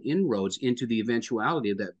incredible inroads into the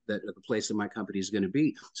eventuality that the place that my company is going to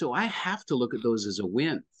be. So I have to look at those as a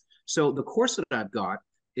win. So the course that I've got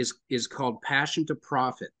is called Passion to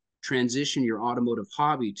Profit: Transition Your Automotive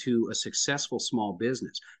Hobby to a Successful Small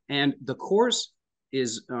Business. And the course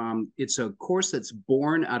is it's a course that's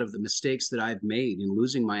born out of the mistakes that I've made in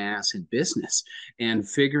losing my ass in business and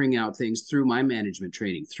figuring out things through my management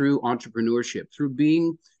training, through entrepreneurship, through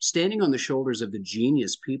standing on the shoulders of the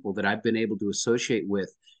genius people that I've been able to associate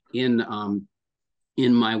with in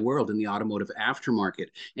my world, in the automotive aftermarket.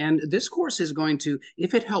 And this course is going to,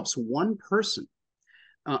 if it helps one person,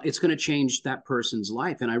 it's going to change that person's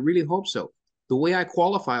life. And I really hope so. The way I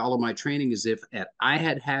qualify all of my training is if I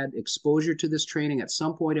had exposure to this training at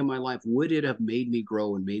some point in my life, would it have made me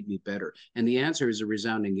grow and made me better? And the answer is a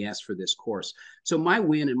resounding yes for this course. So my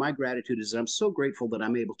win and my gratitude is I'm so grateful that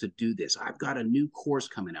I'm able to do this. I've got a new course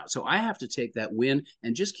coming out. So I have to take that win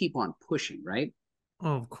and just keep on pushing, right?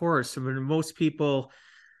 Oh, of course. I mean, most people,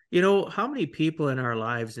 how many people in our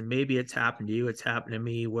lives, and maybe it's happened to you, it's happened to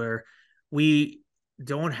me, where we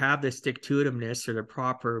don't have the stick-to-itiveness or the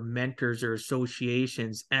proper mentors or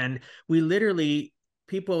associations. And we literally,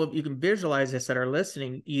 people, you can visualize this that are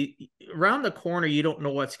listening, around the corner, you don't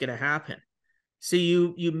know what's going to happen. So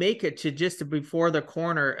you make it to just before the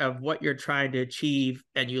corner of what you're trying to achieve,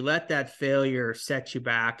 and you let that failure set you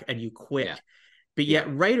back and you quit. Yeah. But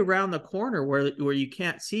yet right around the corner where you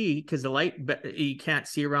can't see, because the light, you can't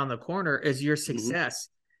see around the corner, is your success.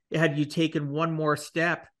 Had you taken one more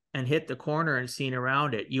step and hit the corner and seen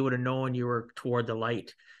around it, you would have known you were toward the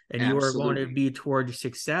light. and you are going to Absolutely. be towards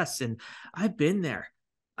success. And I've been there.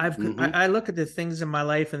 Hmm. I look at the things in my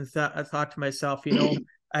life and I thought to myself,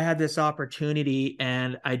 I had this opportunity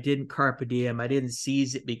and I didn't carpe diem. I didn't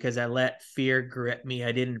seize it because I let fear grip me.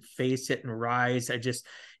 I didn't face it and rise. I just,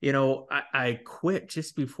 I quit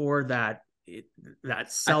just before that I think we've all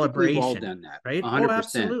celebration, done that. right? Oh, 100%.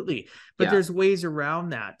 absolutely. But Yeah. there's ways around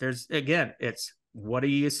that. It's what are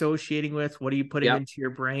you associating with? What are you putting Yep. into your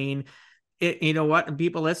brain? You know what? And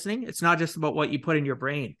people listening, it's not just about what you put in your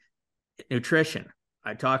brain. Nutrition.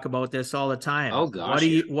 I talk about this all the time. Oh gosh,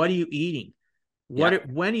 yeah. What are you eating? Yeah.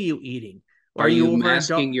 When are you eating? Are Are you you overindulged?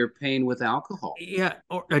 masking your pain with alcohol? Yeah,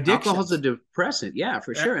 or Alcohol's a addictions. depressant, yeah,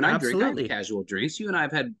 for sure. And I drink. I have Absolutely. casual drinks. You and I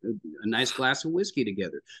have had a nice glass of whiskey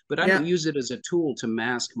together, but I don't Yeah. use it as a tool to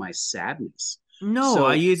mask my sadness. No,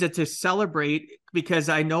 I So, use it to celebrate because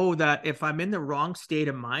I know that if I'm in the wrong state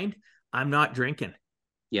of mind, I'm not drinking.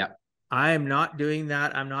 yeah, I am not doing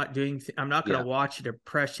that. I'm not going yeah, to watch a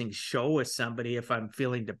depressing show with somebody if I'm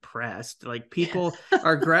feeling depressed. Like people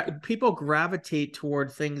gravitate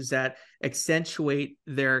toward things that accentuate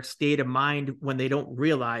their state of mind when they don't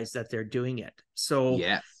realize that they're doing it. So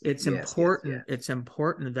yes, it's yes, yes, yes. important. It's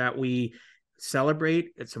important that we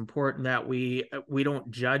celebrate. It's important that we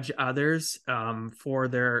don't judge others for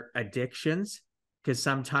their addictions, because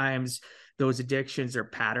sometimes those addictions are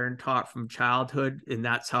pattern taught from childhood, and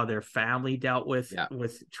that's how their family dealt Yeah.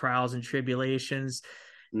 with trials and tribulations.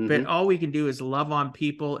 But Hmm. all we can do is love on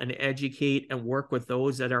people and educate and work with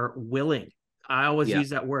those that are willing. I always Yeah. use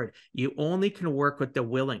that word. You only can work with the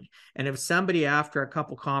willing. And if somebody after a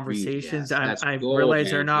couple conversations, Yes, that's I gold, realize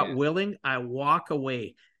they're man. not Yeah. willing, I walk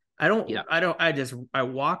away. Yeah. I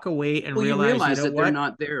walk away and Well, you realize, you realize know that they're what?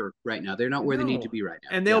 not there right now. They're not where they need to No. be right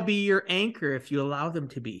now. And they'll Yeah. be your anchor if you allow them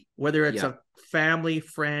to be, whether it's Yeah. a family,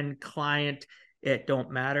 friend, client, it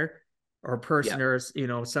don't matter, or a Yeah.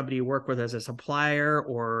 person, or, somebody you work with as a supplier,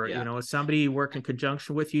 or, Yeah. somebody you work in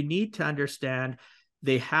conjunction with. You need to understand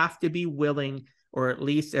they have to be willing, or at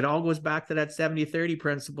least it all goes back to that 70-30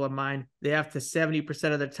 principle of mine. They have to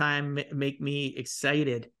 70% of the time make me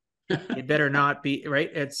excited. It better not be, right.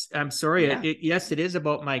 I'm sorry. Yeah. Yes, it is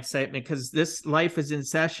about my excitement, because this life is in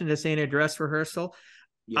session. This ain't a dress rehearsal.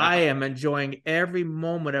 I Yeah. am enjoying every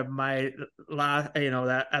moment of my last,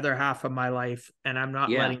 that other half of my life, and I'm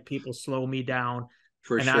not Yeah. letting people slow me down.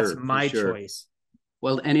 For And that's sure. For my sure. choice.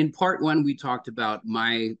 Well, and in part one, we talked about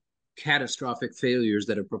my catastrophic failures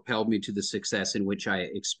that have propelled me to the success in which I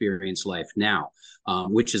experience life now,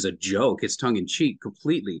 which is a joke. It's tongue in cheek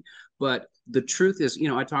completely. But the truth is,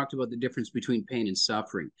 I talked about the difference between pain and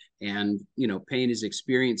suffering. And, pain is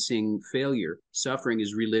experiencing failure, suffering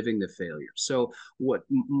is reliving the failure. So, what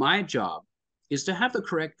my job is to have the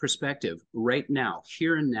correct perspective right now,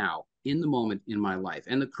 here and now, in the moment in my life.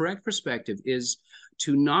 And the correct perspective is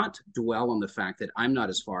to not dwell on the fact that I'm not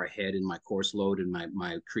as far ahead in my course load and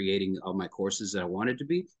my creating of my courses that I wanted to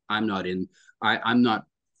be. I'm not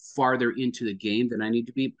farther into the game than I need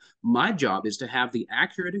to be. My job is to have the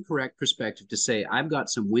accurate and correct perspective to say, I've got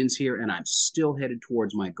some wins here and I'm still headed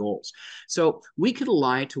towards my goals. So we can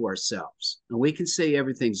lie to ourselves and we can say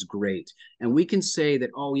everything's great. And we can say that,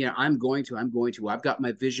 oh yeah, I've got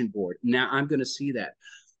my vision board. Now I'm going to see that.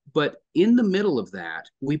 But in the middle of that,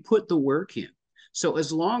 we put the work in. So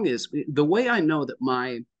as long as the way I know that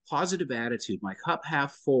my positive attitude, my cup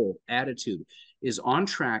half full attitude is on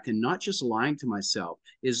track and not just lying to myself,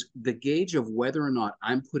 is the gauge of whether or not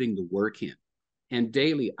I'm putting the work in. And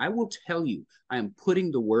daily, I will tell you, I am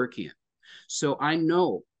putting the work in. So I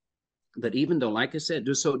know that even though, like I said,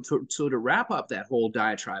 to wrap up that whole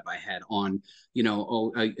diatribe I had on,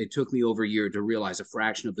 it took me over a year to realize a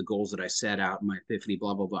fraction of the goals that I set out in my epiphany,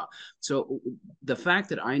 blah, blah, blah. So the fact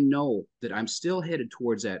that I know that I'm still headed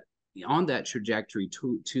towards that, on that trajectory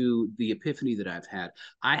to the epiphany that I've had,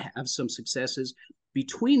 I have some successes.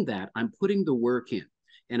 Between that, I'm putting the work in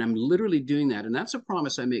and I'm literally doing that. And that's a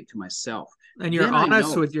promise I make to myself. And you're Then I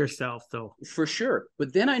honest know with yourself, though. for sure.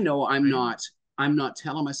 But then I know Right? I'm not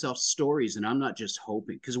telling myself stories and I'm not just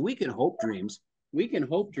hoping, because we can hope dreams. We can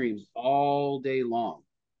hope dreams all day long.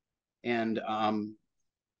 And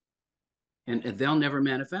and they'll never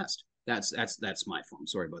manifest. That's my fault.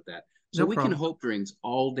 Sorry about that. So No we can problem. hope dreams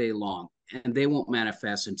all day long and they won't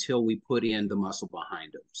manifest until we put in the muscle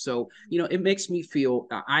behind them. So, it makes me feel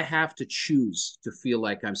I have to choose to feel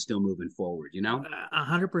like I'm still moving forward.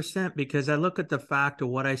 100%, because I look at the fact of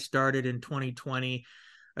what I started in 2020.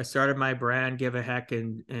 I started my brand, Give a Heck,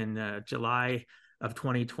 in July of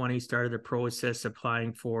 2020. Started the process,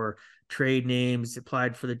 applying for trade names,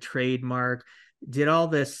 applied for the trademark, did all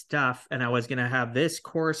this stuff, and I was going to have this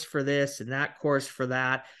course for this and that course for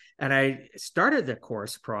that. And I started the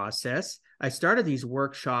course process. I started these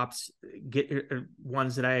workshops,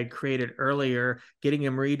 ones that I had created earlier, getting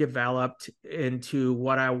them redeveloped into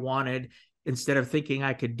what I wanted instead of thinking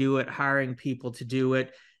I could do it, hiring people to do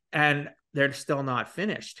it. And they're still not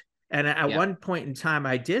finished. And at one point in time,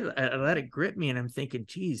 I let it grip me, and I'm thinking,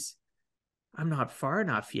 geez, I'm not far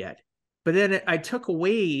enough yet. But then I took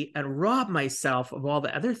away and robbed myself of all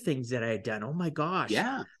the other things that I had done. Oh my gosh.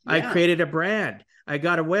 Yeah. I created a brand. I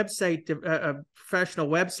got a website, a professional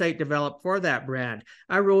website developed for that brand.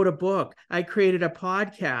 I wrote a book. I created a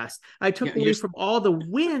podcast. I took away from all the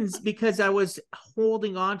wins because I was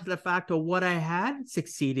holding on to the fact of what I hadn't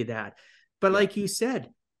succeeded at. But like you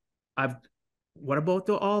said, what about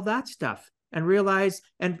all that stuff? And realize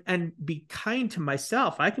and be kind to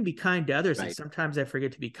myself. I can be kind to others. Right. And sometimes I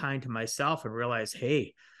forget to be kind to myself and realize,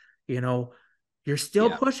 hey, you're still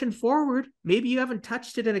pushing forward. Maybe you haven't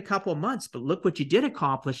touched it in a couple of months, but look what you did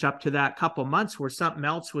accomplish up to that couple of months where something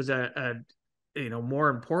else was a more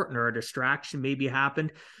important, or a distraction maybe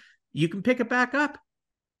happened. You can pick it back up.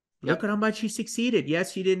 Look at how much you succeeded.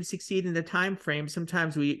 Yes, you didn't succeed in the time frame.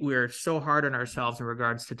 Sometimes we're so hard on ourselves in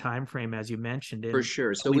regards to time frame, as you mentioned. For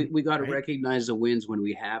sure. So we got to recognize the wins when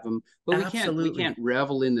we have them, but we can't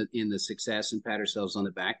revel in the success and pat ourselves on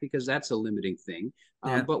the back, because that's a limiting thing.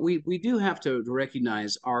 But we do have to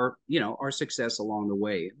recognize our success along the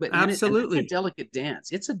way. But absolutely, it's a delicate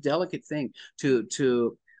dance. It's a delicate thing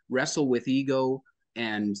to wrestle with ego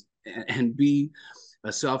and be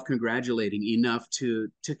self-congratulating enough to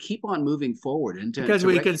keep on moving forward, and because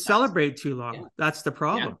we can celebrate too long. That's the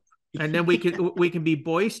problem. And then we can be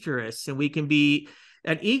boisterous, and we can be,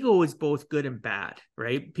 and ego is both good and bad,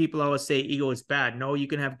 right? People always say ego is bad. No, you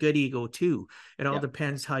can have good ego too. It all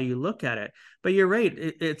depends how you look at it. But you're right.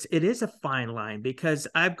 It is a fine line, because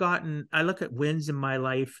I look at wins in my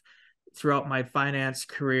life throughout my finance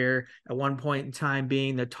career, at one point in time being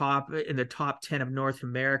in the top 10 of North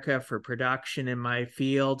America for production in my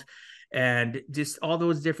field, and just all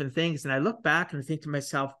those different things. And I look back and think to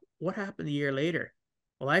myself, what happened a year later?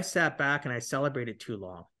 Well, I sat back and I celebrated too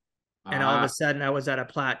long. And all of a sudden I was at a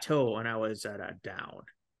plateau, and I was at a down.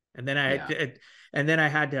 And then I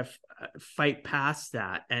had to fight past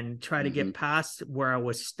that and try to get past where I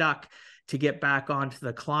was stuck to get back onto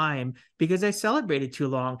the climb, because I celebrated too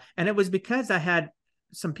long. And it was because I had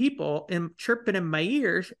some people chirping in my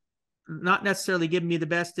ears, not necessarily giving me the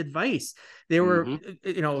best advice. They were,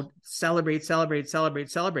 celebrate,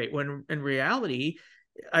 when in reality,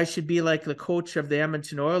 I should be like the coach of the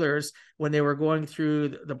Edmonton Oilers when they were going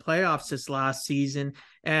through the playoffs this last season.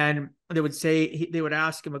 And they would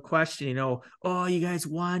ask him a question, oh, you guys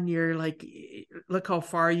won. You're like, look how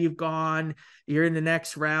far you've gone. You're in the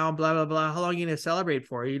next round, blah, blah, blah. How long are you going to celebrate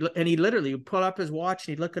for? And he literally would pull up his watch,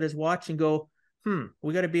 and he'd look at his watch and go,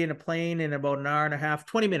 we got to be in a plane in about an hour and a half,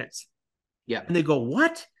 20 minutes. Yeah. And they go,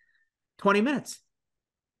 what? 20 minutes?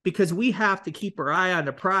 Because we have to keep our eye on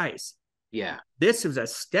the prize. Yeah. This is a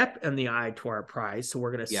step in the eye to our prize. So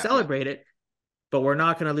we're going to celebrate it, but we're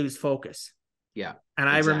not going to lose focus. Yeah. And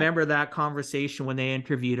I remember that conversation when they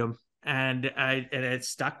interviewed him, and it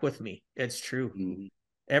stuck with me. It's true. Mm-hmm.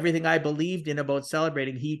 Everything I believed in about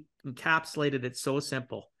celebrating, he encapsulated it so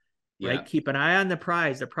simple, right? Keep an eye on the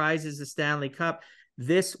prize. The prize is the Stanley Cup.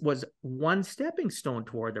 This was one stepping stone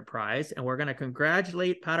toward the prize, and we're going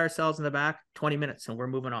to pat ourselves in the back, 20 minutes, and we're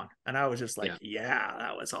moving on. And I was just like,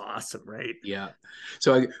 that was awesome, right? Yeah.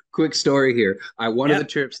 So a quick story here. One of the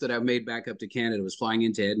trips that I made back up to Canada was flying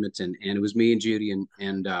into Edmonton, and it was me and Judy,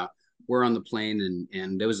 and we're on the plane,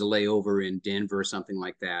 and there was a layover in Denver or something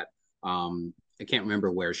like that. I can't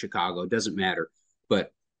remember where, Chicago, it doesn't matter.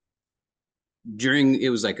 But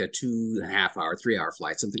it was like a 2.5 hour, 3 hour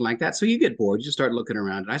flight, something like that. So you get bored, you start looking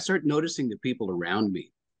around, and I start noticing the people around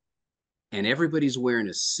me, and everybody's wearing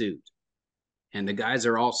a suit, and the guys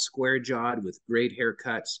are all square jawed with great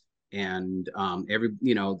haircuts. And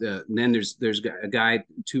then there's a guy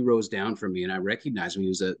 2 rows down from me, and I recognize him. He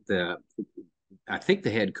was I think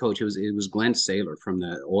the head coach. It was Glenn Saylor from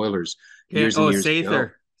the Oilers years and years ago.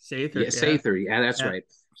 Sather. Yeah, that's right.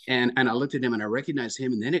 And I looked at him, and I recognized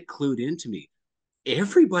him, and then it clued into me.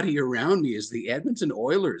 Everybody around me is the Edmonton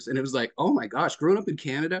Oilers. And it was like, oh my gosh, growing up in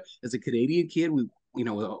Canada as a Canadian kid,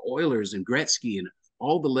 the Oilers and Gretzky and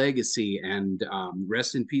all the legacy, and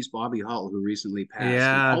rest in peace, Bobby Hull, who recently passed.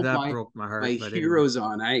 Yeah, that broke my heart. My heroes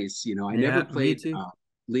on ice. I never played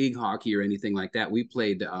league hockey or anything like that. We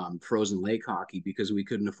played frozen lake hockey because we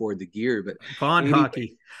couldn't afford the gear. But pond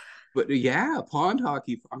hockey. But pond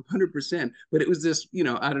hockey, 100%. But it was this,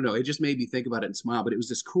 I don't know, it just made me think about it and smile. But it was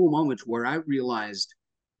this cool moment where I realized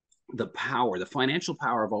the power, the financial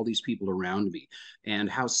power of all these people around me and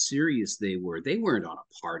how serious they were. They weren't on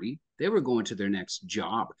a party. They were going to their next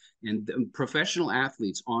job. And the professional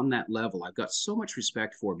athletes on that level, I've got so much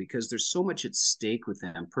respect for because there's so much at stake with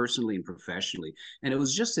them personally and professionally. And it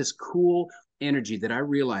was just this cool energy that I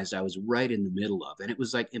realized I was right in the middle of. And it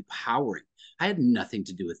was like empowering. I had nothing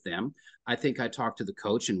to do with them. I think I talked to the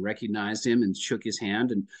coach and recognized him and shook his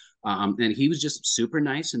hand, and he was just super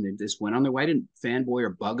nice, and they just went on their way. I didn't fanboy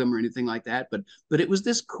or bug him or anything like that, but it was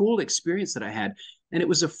this cool experience that I had, and it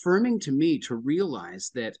was affirming to me to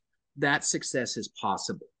realize that that success is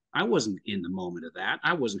possible. I wasn't in the moment of that.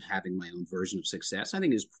 I wasn't having my own version of success. I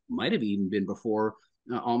think it might have even been before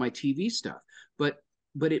all my TV stuff, but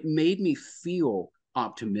it made me feel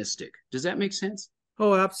optimistic. Does that make sense?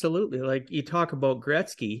 Oh, absolutely. Like you talk about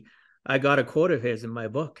Gretzky, I got a quote of his in my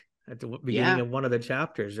book at the beginning of one of the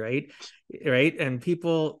chapters, right? Right. And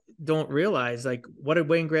people don't realize, like, what did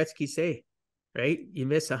Wayne Gretzky say? Right? You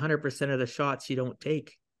miss 100% of the shots you don't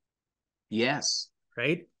take. Yes.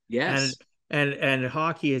 Right. Yes. And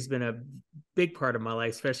hockey has been a big part of my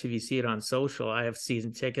life, especially if you see it on social. I have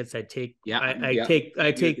season tickets. I take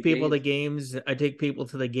people to games. I take people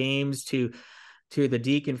to the games, to the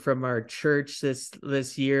deacon from our church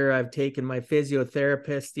this year. I've taken my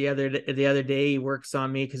physiotherapist the other day. He works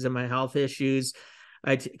on me because of my health issues.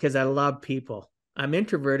 Because I love people. I'm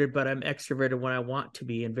introverted, but I'm extroverted when I want to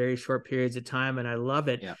be in very short periods of time, and I love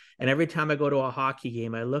it. Yeah. And every time I go to a hockey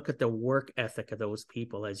game, I look at the work ethic of those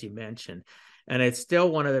people, as you mentioned. And it's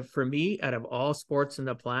still one of the, for me, out of all sports on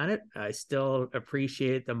the planet, I still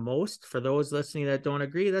appreciate it the most. For those listening that don't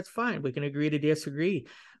agree, that's fine. We can agree to disagree.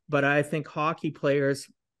 But I think hockey players,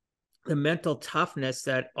 the mental toughness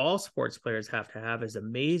that all sports players have to have is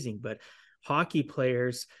amazing. But hockey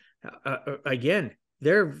players, again,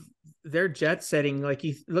 they're jet setting. Like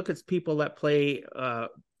you look at people that play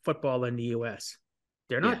football in the U.S.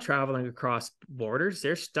 They're not traveling across borders.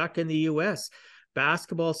 They're stuck in the U.S.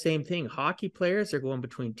 Basketball, same thing. Hockey players are going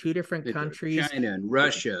between two different countries. China and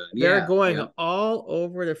Russia. They're going all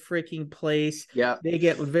over the freaking place. Yeah. They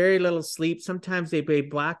get very little sleep. Sometimes they play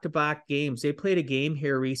back-to-back games. They played a game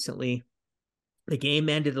here recently. The game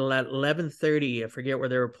ended at 11:30. I forget where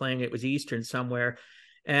they were playing. It was Eastern somewhere.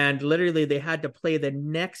 And literally they had to play the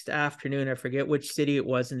next afternoon. I forget which city it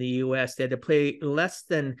was in the US. They had to play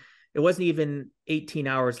it wasn't even 18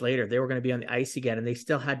 hours later. They were going to be on the ice again, and they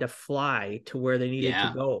still had to fly to where they needed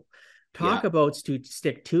to go. Talk about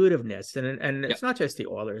stick-to-itiveness. And it's not just the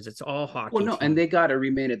Oilers, it's all hockey. Well, no, and they got to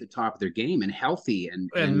remain at the top of their game and healthy and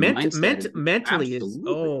mentally is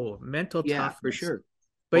mental toughness. For sure.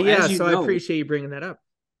 But I appreciate you bringing that up.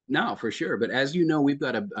 No, for sure. But as you know, we've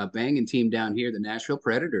got a banging team down here, the Nashville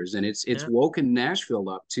Predators, and it's woken Nashville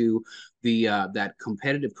up to the that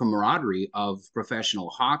competitive camaraderie of professional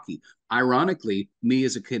hockey. Ironically, me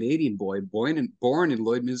as a Canadian boy, born in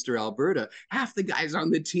Lloydminster, Alberta, half the guys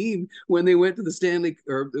on the team when they went to the Stanley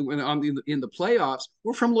or when in the playoffs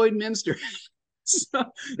were from Lloydminster. So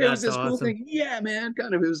it was this cool thing. Yeah, man.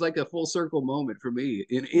 Kind of, it was like a full circle moment for me.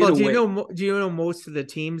 Do you know most of the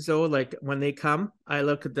teams though? Like when they come, I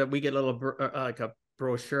look at we get a little like a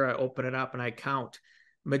brochure. I open it up and I count.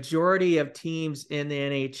 Majority of teams in the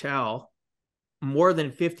NHL, more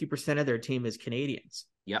than 50% of their team is Canadians.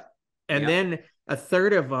 Yep. And then a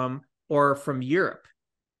third of them are from Europe.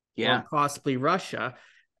 Yeah. Or possibly Russia.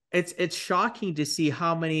 It's shocking to see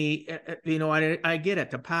how many, I get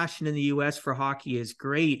it. The passion in the U.S. for hockey is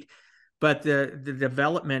great, but the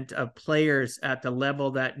development of players at the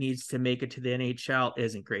level that needs to make it to the NHL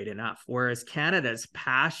isn't great enough. Whereas Canada's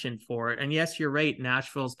passion for it, and yes, you're right,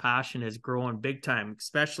 Nashville's passion is growing big time,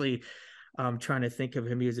 especially trying to think of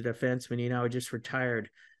him. He was a defenseman. He now just retired.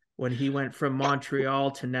 When he went from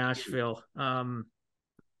Montreal to Nashville,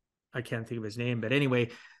 I can't think of his name, but anyway,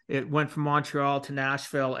 it went from Montreal to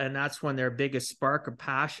Nashville, and that's when their biggest spark of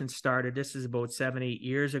passion started. This is about 7-8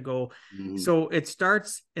 years ago. Mm-hmm. So it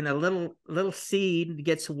starts in a little seed,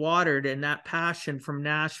 gets watered, and that passion from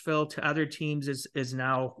Nashville to other teams is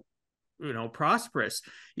now, prosperous.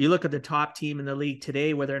 You look at the top team in the league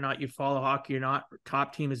today, whether or not you follow hockey or not,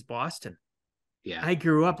 top team is Boston. Yeah, I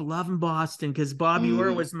grew up loving Boston because Bobby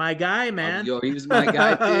Orr was my guy, man. He was my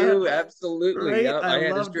guy too. Absolutely. Right? Yep. I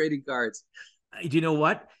had his trading cards. Do you know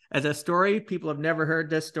what? As a story, people have never heard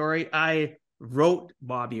this story. I wrote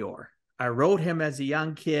Bobby Orr. I wrote him as a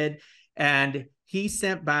young kid, and he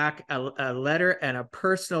sent back a letter and a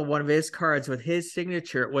personal one of his cards with his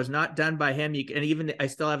signature. It was not done by him. I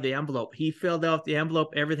still have the envelope. He filled out the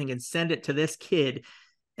envelope, everything, and sent it to this kid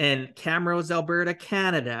in Camrose, Alberta,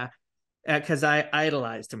 Canada, because I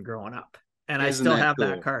idolized him growing up. and I Isn't still that have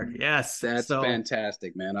that cool? card. Yes. That's So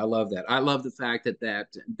fantastic, man. I love that. I love the fact that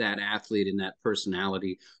that athlete and that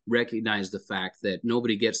personality recognize the fact that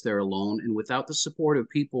nobody gets there alone, and without the support of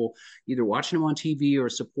people either watching them on TV or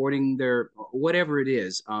supporting their whatever it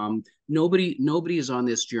is, nobody is on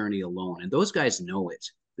this journey alone, and those guys know it.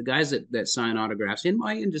 The guys that sign autographs in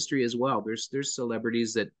my industry as well. There's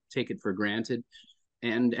celebrities that take it for granted,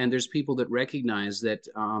 and there's people that recognize that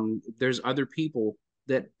there's other people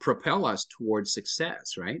that propel us towards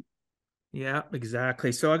success, right? yeah,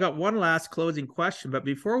 exactly. So I got one last closing question, but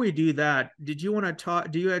before we do that, did you want to talk?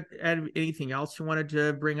 Do you have anything else you wanted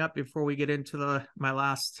to bring up before we get into my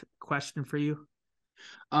last question for you?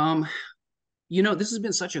 Um, this has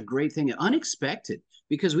been such a great thing, unexpected,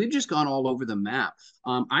 because we've just gone all over the map.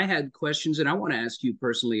 I had questions, and I want to ask you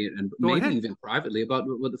personally, and Go maybe ahead. even privately, about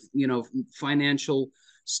what financial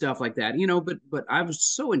stuff like that. But I was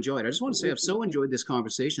so enjoyed. I just want to say I've so enjoyed this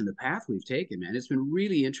conversation, the path we've taken, man. It's been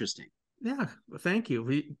really interesting. Yeah, thank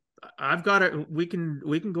you. I've got it. We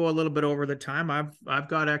can go a little bit over the time. I've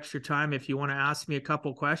got extra time. If you want to ask me a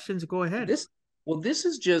couple questions, go ahead. This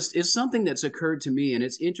is just it's something that's occurred to me, and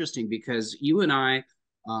it's interesting because you and I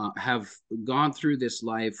have gone through this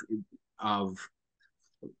life of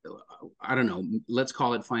I don't know, let's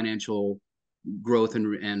call it financial growth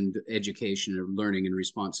and education or learning and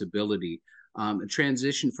responsibility. A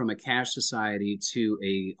transition from a cash society to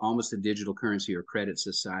a almost a digital currency or credit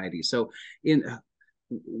society. So,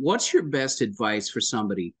 what's your best advice for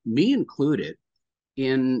somebody, me included,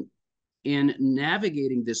 in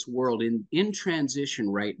navigating this world in transition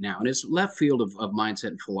right now? And it's left field of mindset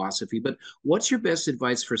and philosophy, but what's your best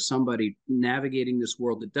advice for somebody navigating this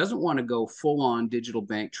world that doesn't want to go full on digital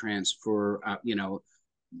bank transfer,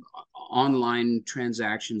 online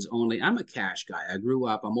transactions only? I'm a cash guy. I grew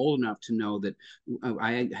up, I'm old enough to know that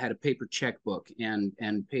I had a paper checkbook and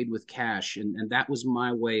paid with cash, and that was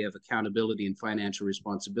my way of accountability and financial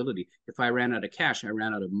responsibility. If I ran out of cash, I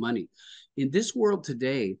ran out of money. In this world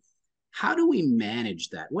today, how do we manage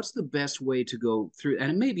that? What's the best way to go through?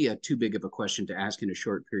 And it may be too big of a question to ask in a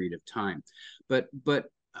short period of time, but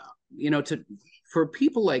for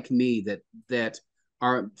people like me that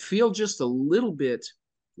feel just a little bit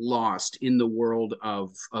lost in the world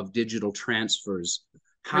of digital transfers.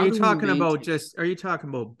 Are you talking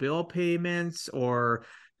about bill payments or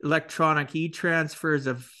electronic e-transfers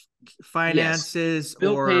of finances? Yes.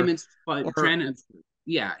 Bill or payments,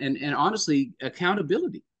 yeah, and honestly,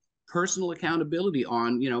 accountability, personal accountability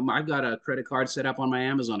on, I've got a credit card set up on my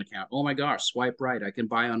Amazon account. Oh my gosh, swipe right, I can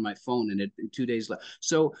buy on my phone and in 2 days left.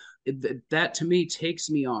 So that to me takes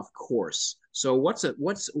me off course. So what's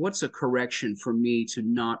a correction for me to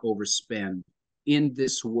not overspend in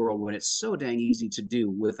this world when it's so dang easy to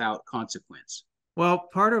do without consequence? Well,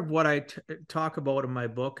 part of what I talk about in my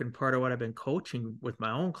book, and part of what I've been coaching with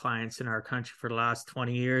my own clients in our country for the last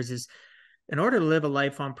 20 years, is in order to live a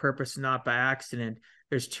life on purpose, not by accident,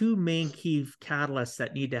 there's two main key catalysts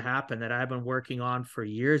that need to happen that I've been working on for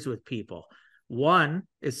years with people. One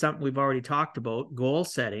is something we've already talked about, goal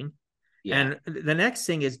setting. Yeah. And the next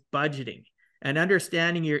thing is budgeting and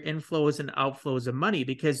understanding your inflows and outflows of money,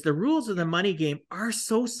 because the rules of the money game are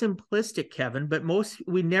so simplistic, Kevin, but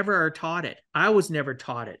we never are taught it. I was never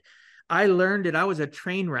taught it. I learned it. I was a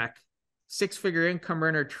train wreck, 6-figure income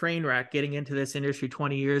earner train wreck getting into this industry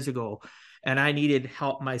 20 years ago. And I needed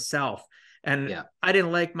help myself. And I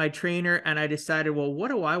didn't like my trainer. And I decided, well, what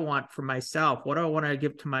do I want for myself? What do I want to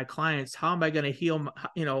give to my clients? How am I going to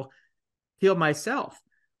heal myself?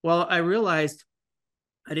 Well, I realized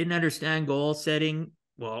I didn't understand goal setting.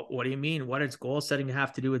 Well, what do you mean? What does goal setting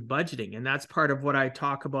have to do with budgeting? And that's part of what I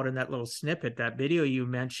talk about in that little snippet, that video you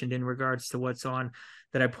mentioned in regards to what's on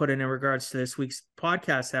that I put in regards to this week's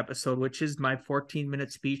podcast episode, which is my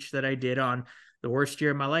 14-minute speech that I did on the worst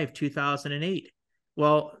year of my life, 2008.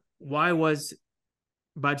 Well, why was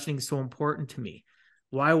budgeting so important to me?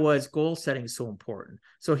 Why was goal setting so important?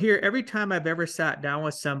 So here, every time I've ever sat down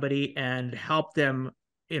with somebody and helped them,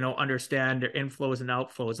 understand their inflows and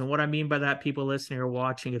outflows. And what I mean by that, people listening or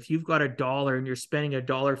watching, if you've got $1 and you're spending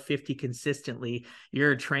 $1.50 consistently,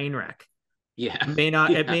 you're a train wreck. Yeah. You may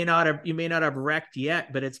not have wrecked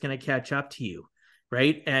yet, but it's going to catch up to you.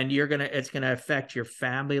 Right. And it's going to affect your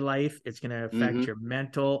family life. It's going to affect your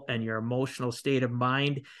mental and your emotional state of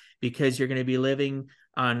mind, because you're going to be living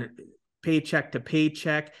on paycheck to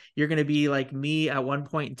paycheck. You're going to be like me at one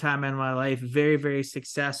point in time in my life, very, very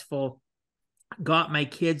successful, got my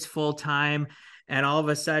kids full time. And all of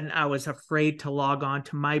a sudden I was afraid to log on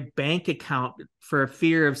to my bank account for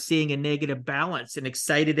fear of seeing a negative balance, and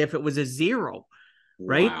excited if it was a zero.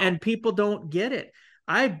 Right. Wow. And people don't get it.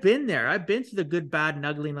 I've been there. I've been through the good, bad, and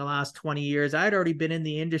ugly in the last 20 years. I'd already been in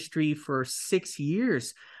the industry for 6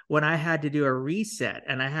 years when I had to do a reset,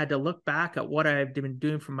 and I had to look back at what I've been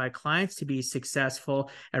doing for my clients to be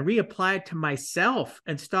successful and reapply it to myself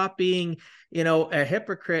and stop being, a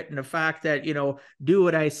hypocrite in the fact that, do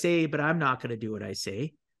what I say, but I'm not going to do what I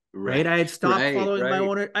say. Right. I had stopped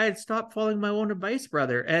I had stopped following my own advice,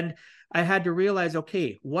 brother. And I had to realize,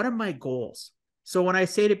 okay, what are my goals? So when I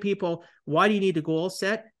say to people, why do you need a goal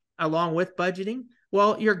set along with budgeting?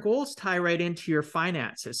 Well, your goals tie right into your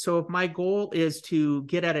finances. So if my goal is to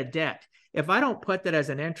get out of debt, if I don't put that as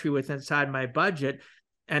an entry within inside my budget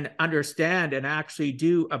and understand and actually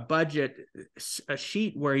do a budget, a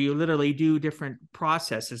sheet where you literally do different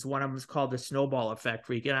processes. One of them is called the snowball effect,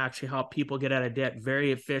 where you can actually help people get out of debt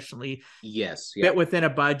very efficiently. Yes. Fit within a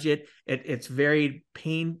budget. It's very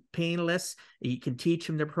painless. You can teach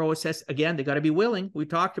them the process. Again, they got to be willing. We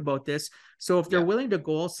talked about this. So if they're willing to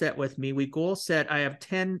goal set with me, we goal set. I have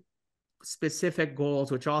 10 specific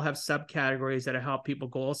goals, which all have subcategories that I help people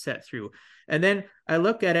goal set through. And then I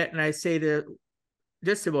look at it and I say to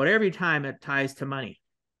just about every time it ties to money.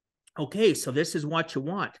 Okay, so this is what you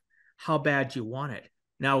want. How bad do you want it?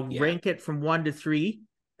 Now rank it from 1 to 3,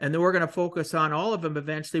 and then we're going to focus on all of them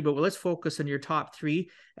eventually, but let's focus on your top 3,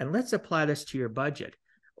 and let's apply this to your budget.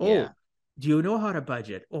 Do you know how to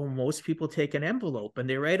budget? Most people take an envelope, and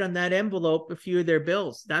they write on that envelope a few of their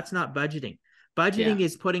bills. That's not budgeting. Budgeting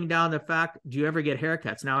is putting down the fact, do you ever get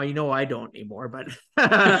haircuts? Now, I don't anymore, but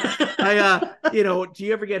do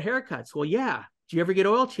you ever get haircuts? Well, yeah. Do you ever get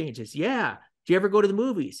oil changes? Yeah. Do you ever go to the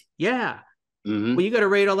movies? Yeah. Mm-hmm. Well, you got to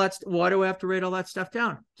rate all that. Why do I have to rate all that stuff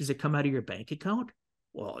down? Does it come out of your bank account?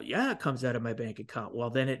 Well, yeah, it comes out of my bank account. Well,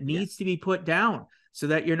 then it needs to be put down so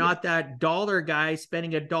that you're not that dollar guy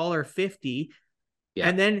spending $1.50. Yeah.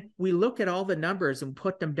 And then we look at all the numbers and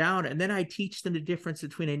put them down. And then I teach them the difference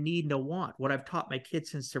between a need and a want, what I've taught my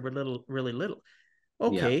kids since they were really little.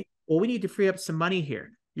 Okay. Well, we need to free up some money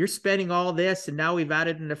here. You're spending all this, and now we've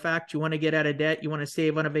added in the fact you want to get out of debt, you want to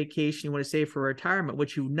save on a vacation, you want to save for retirement,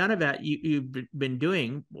 which none of that you've been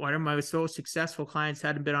doing. One of my so successful clients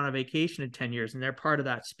hadn't been on a vacation in 10 years, and they're part of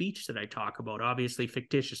that speech that I talk about. Obviously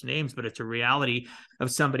fictitious names, but it's a reality of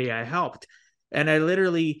somebody I helped. And I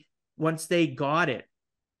literally, once they got it,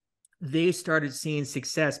 they started seeing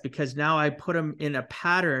success because now I put them in a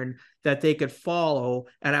pattern that they could follow,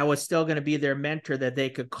 and I was still going to be their mentor that they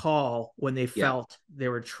could call when they felt they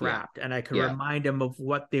were trapped. And I could remind them of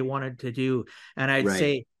what they wanted to do. And I'd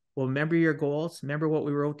say, well, remember your goals? Remember what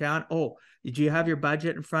we wrote down? Oh, did you have your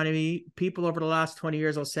budget in front of me? People over the last 20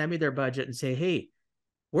 years will send me their budget and say, hey,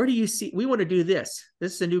 where do you see, we want to do this.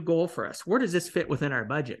 This is a new goal for us. Where does this fit within our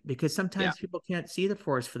budget? Because sometimes people can't see the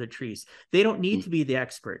forest for the trees. They don't need to be the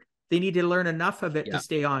expert. They need to learn enough of it to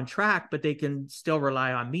stay on track, but they can still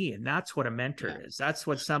rely on me. And that's what a mentor is. That's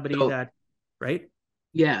what somebody right?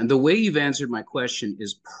 Yeah. And the way you've answered my question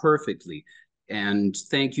is perfectly. And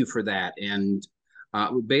thank you for that. And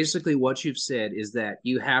basically what you've said is that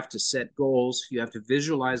you have to set goals. You have to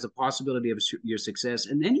visualize the possibility of your success.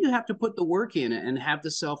 And then you have to put the work in and have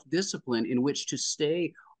the self-discipline in which to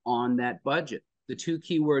stay on that budget. The two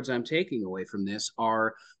key words I'm taking away from this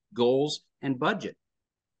are goals and budget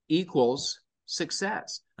equals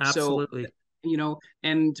success. Absolutely. So,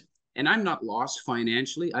 and I'm not lost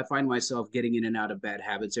financially. I find myself getting in and out of bad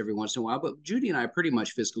habits every once in a while, but Judy and I are pretty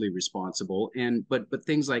much fiscally responsible. And, but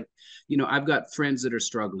things like, I've got friends that are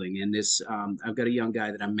struggling, and I've got a young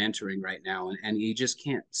guy that I'm mentoring right now, and he just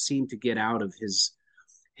can't seem to get out of his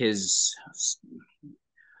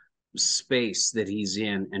space that he's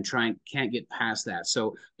in and can't get past that.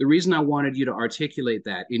 So the reason I wanted you to articulate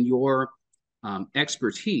that in your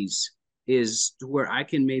expertise is to where I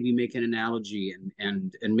can maybe make an analogy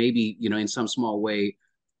and maybe, in some small way,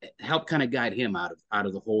 help kind of guide him out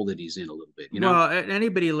of the hole that he's in a little bit, Well,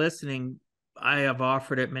 anybody listening, I have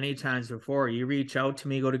offered it many times before. You reach out to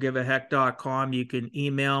me, go to giveaheck.com. You can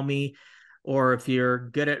email me, or if you're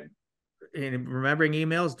good at remembering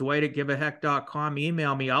emails, Dwight@giveaheck.com.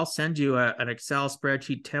 Email me. I'll send you an Excel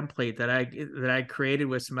spreadsheet template that I created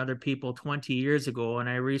with some other people 20 years ago, and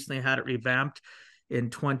I recently had it revamped in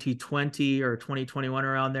 2020 or 2021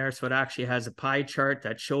 around there. So it actually has a pie chart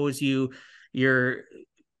that shows you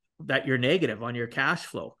that you're negative on your cash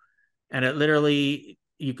flow, and it literally,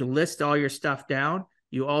 you can list all your stuff down.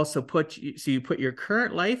 You also you put your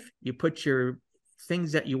current life, you put your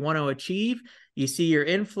things that you want to achieve, you see your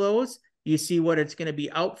inflows, you see what it's going to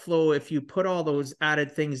be outflow if you put all those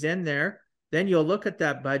added things in there. Then you'll look at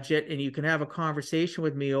that budget and you can have a conversation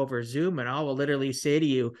with me over Zoom, and I will literally say to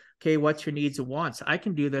you, okay, what's your needs and wants? I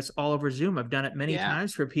can do this all over Zoom. I've done it many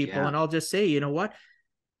times for people, and I'll just say, you know what?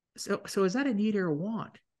 So is that a need or a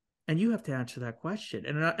want? And you have to answer that question.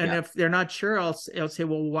 And Yeah. if they're not sure, I'll say,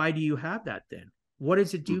 well, why do you have that then? What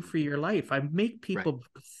does it do for your life? I make people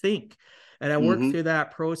think, and I work through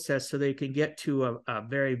that process so they can get to a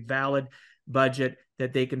very valid budget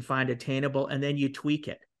that they can find attainable, and then you tweak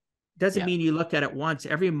it. Doesn't mean you look at it once.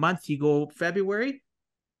 Every month you go February.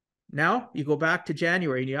 Now you go back to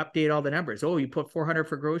January and you update all the numbers. Oh, you put 400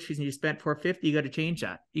 for groceries and you spent 450. You got to change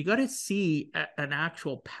that. You got to see an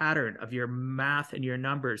actual pattern of your math and your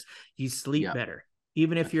numbers. You sleep better.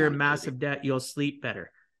 Even if you're in massive debt, you'll sleep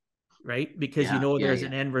better, right? Because there's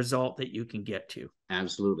an end result that you can get to.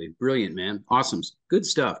 Absolutely. Brilliant, man. Awesome. Good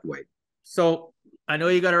stuff, Dwight. So I know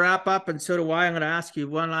you got to wrap up, and so do I. I'm going to ask you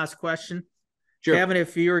one last question. Sure. Kevin,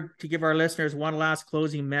 if you were to give our listeners one last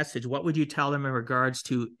closing message, what would you tell them in regards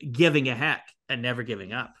to giving a heck and never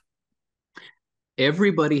giving up?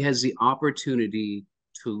 Everybody has the opportunity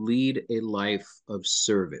to lead a life of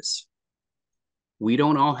service. We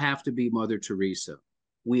don't all have to be Mother Teresa.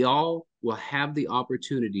 We all will have the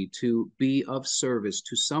opportunity to be of service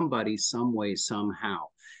to somebody, some way, somehow.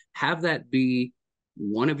 Have that be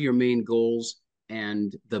one of your main goals,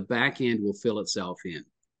 and the back end will fill itself in.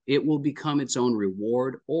 It will become its own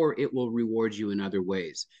reward, or it will reward you in other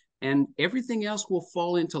ways. And everything else will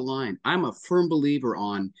fall into line. I'm a firm believer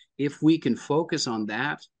on, if we can focus on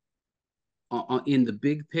that in the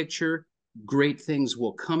big picture, great things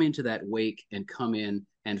will come into that wake and come in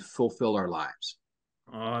and fulfill our lives.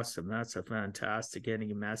 Awesome. That's a fantastic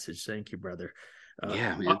ending message. Thank you, brother.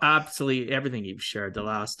 Yeah, man. Absolutely everything you've shared, the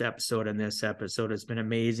last episode and this episode, has been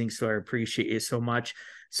amazing. So I appreciate you so much.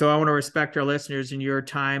 So I want to respect our listeners and your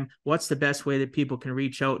time. What's the best way that people can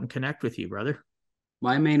reach out and connect with you, brother?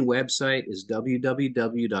 My main website is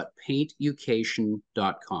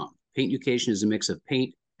www.paintucation.com. Paintucation is a mix of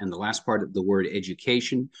paint and the last part of the word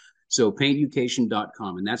education. So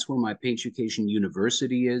paintucation.com, and that's where my Paintucation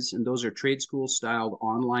University is. And those are trade school styled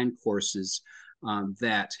online courses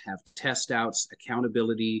that have test outs,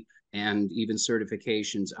 accountability, and even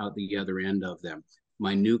certifications out the other end of them.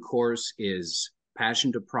 My new course is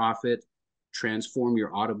Passion to Profit, Transform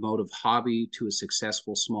Your Automotive Hobby to a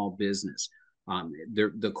Successful Small Business.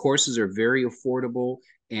 The courses are very affordable,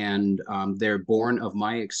 and they're born of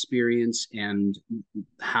my experience and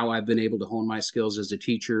how I've been able to hone my skills as a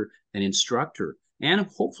teacher and instructor, and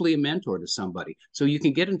hopefully a mentor to somebody. So you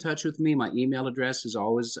can get in touch with me. My email address is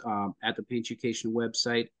always at the Paintucation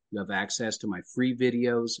website. You have access to my free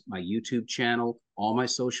videos, my YouTube channel, all my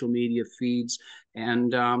social media feeds.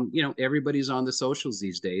 And, everybody's on the socials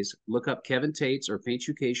these days. Look up Kevin Tates or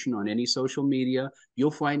Paintucation on any social media.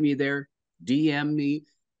 You'll find me there. DM me,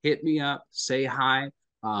 hit me up, say hi.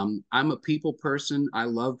 I'm a people person. I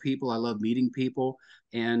love people. I love meeting people.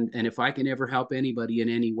 And if I can ever help anybody in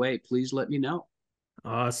any way, please let me know.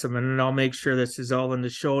 Awesome. And I'll make sure this is all in the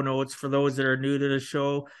show notes. For those that are new to the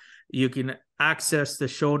show, you can access the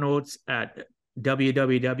show notes at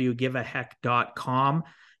www.giveaheck.com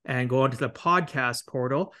and go into the podcast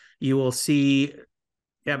portal. You will see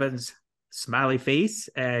Kevin's smiley face,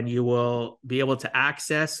 and you will be able to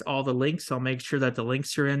access all the links. I'll make sure that the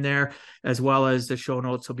links are in there, as well as the show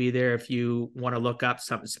notes will be there if you want to look up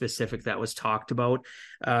something specific that was talked about.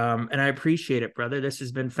 And I appreciate it, brother. This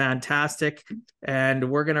has been fantastic. And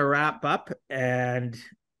we're going to wrap up. And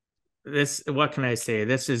this, what can I say?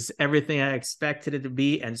 This is everything I expected it to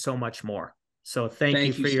be and so much more. So thank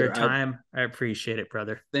you for your time. I appreciate it,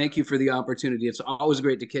 brother. Thank you for the opportunity. It's always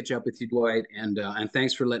great to catch up with you, Dwight. And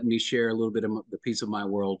thanks for letting me share a little bit of the piece of my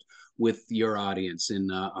world with your audience.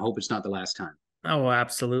 And I hope it's not the last time. Oh,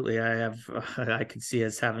 absolutely. I can see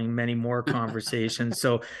us having many more conversations.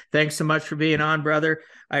 So thanks so much for being on, brother.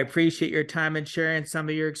 I appreciate your time and sharing some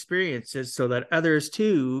of your experiences so that others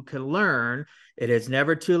too can learn it is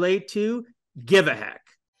never too late to give a heck.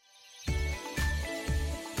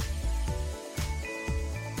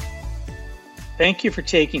 Thank you for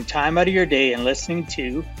taking time out of your day and listening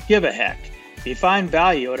to Give a Heck. If you find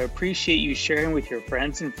value, I'd appreciate you sharing with your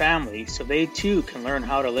friends and family so they too can learn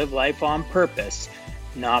how to live life on purpose,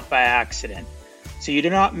 not by accident. So you do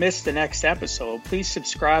not miss the next episode, please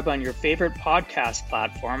subscribe on your favorite podcast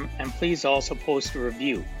platform, and please also post a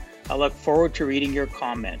review. I look forward to reading your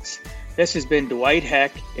comments. This has been Dwight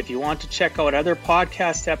Heck. If you want to check out other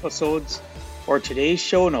podcast episodes or today's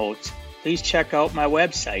show notes, please check out my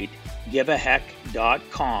website,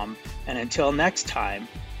 giveaheck.com. And until next time,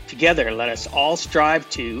 together let us all strive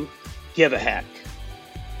to give a heck.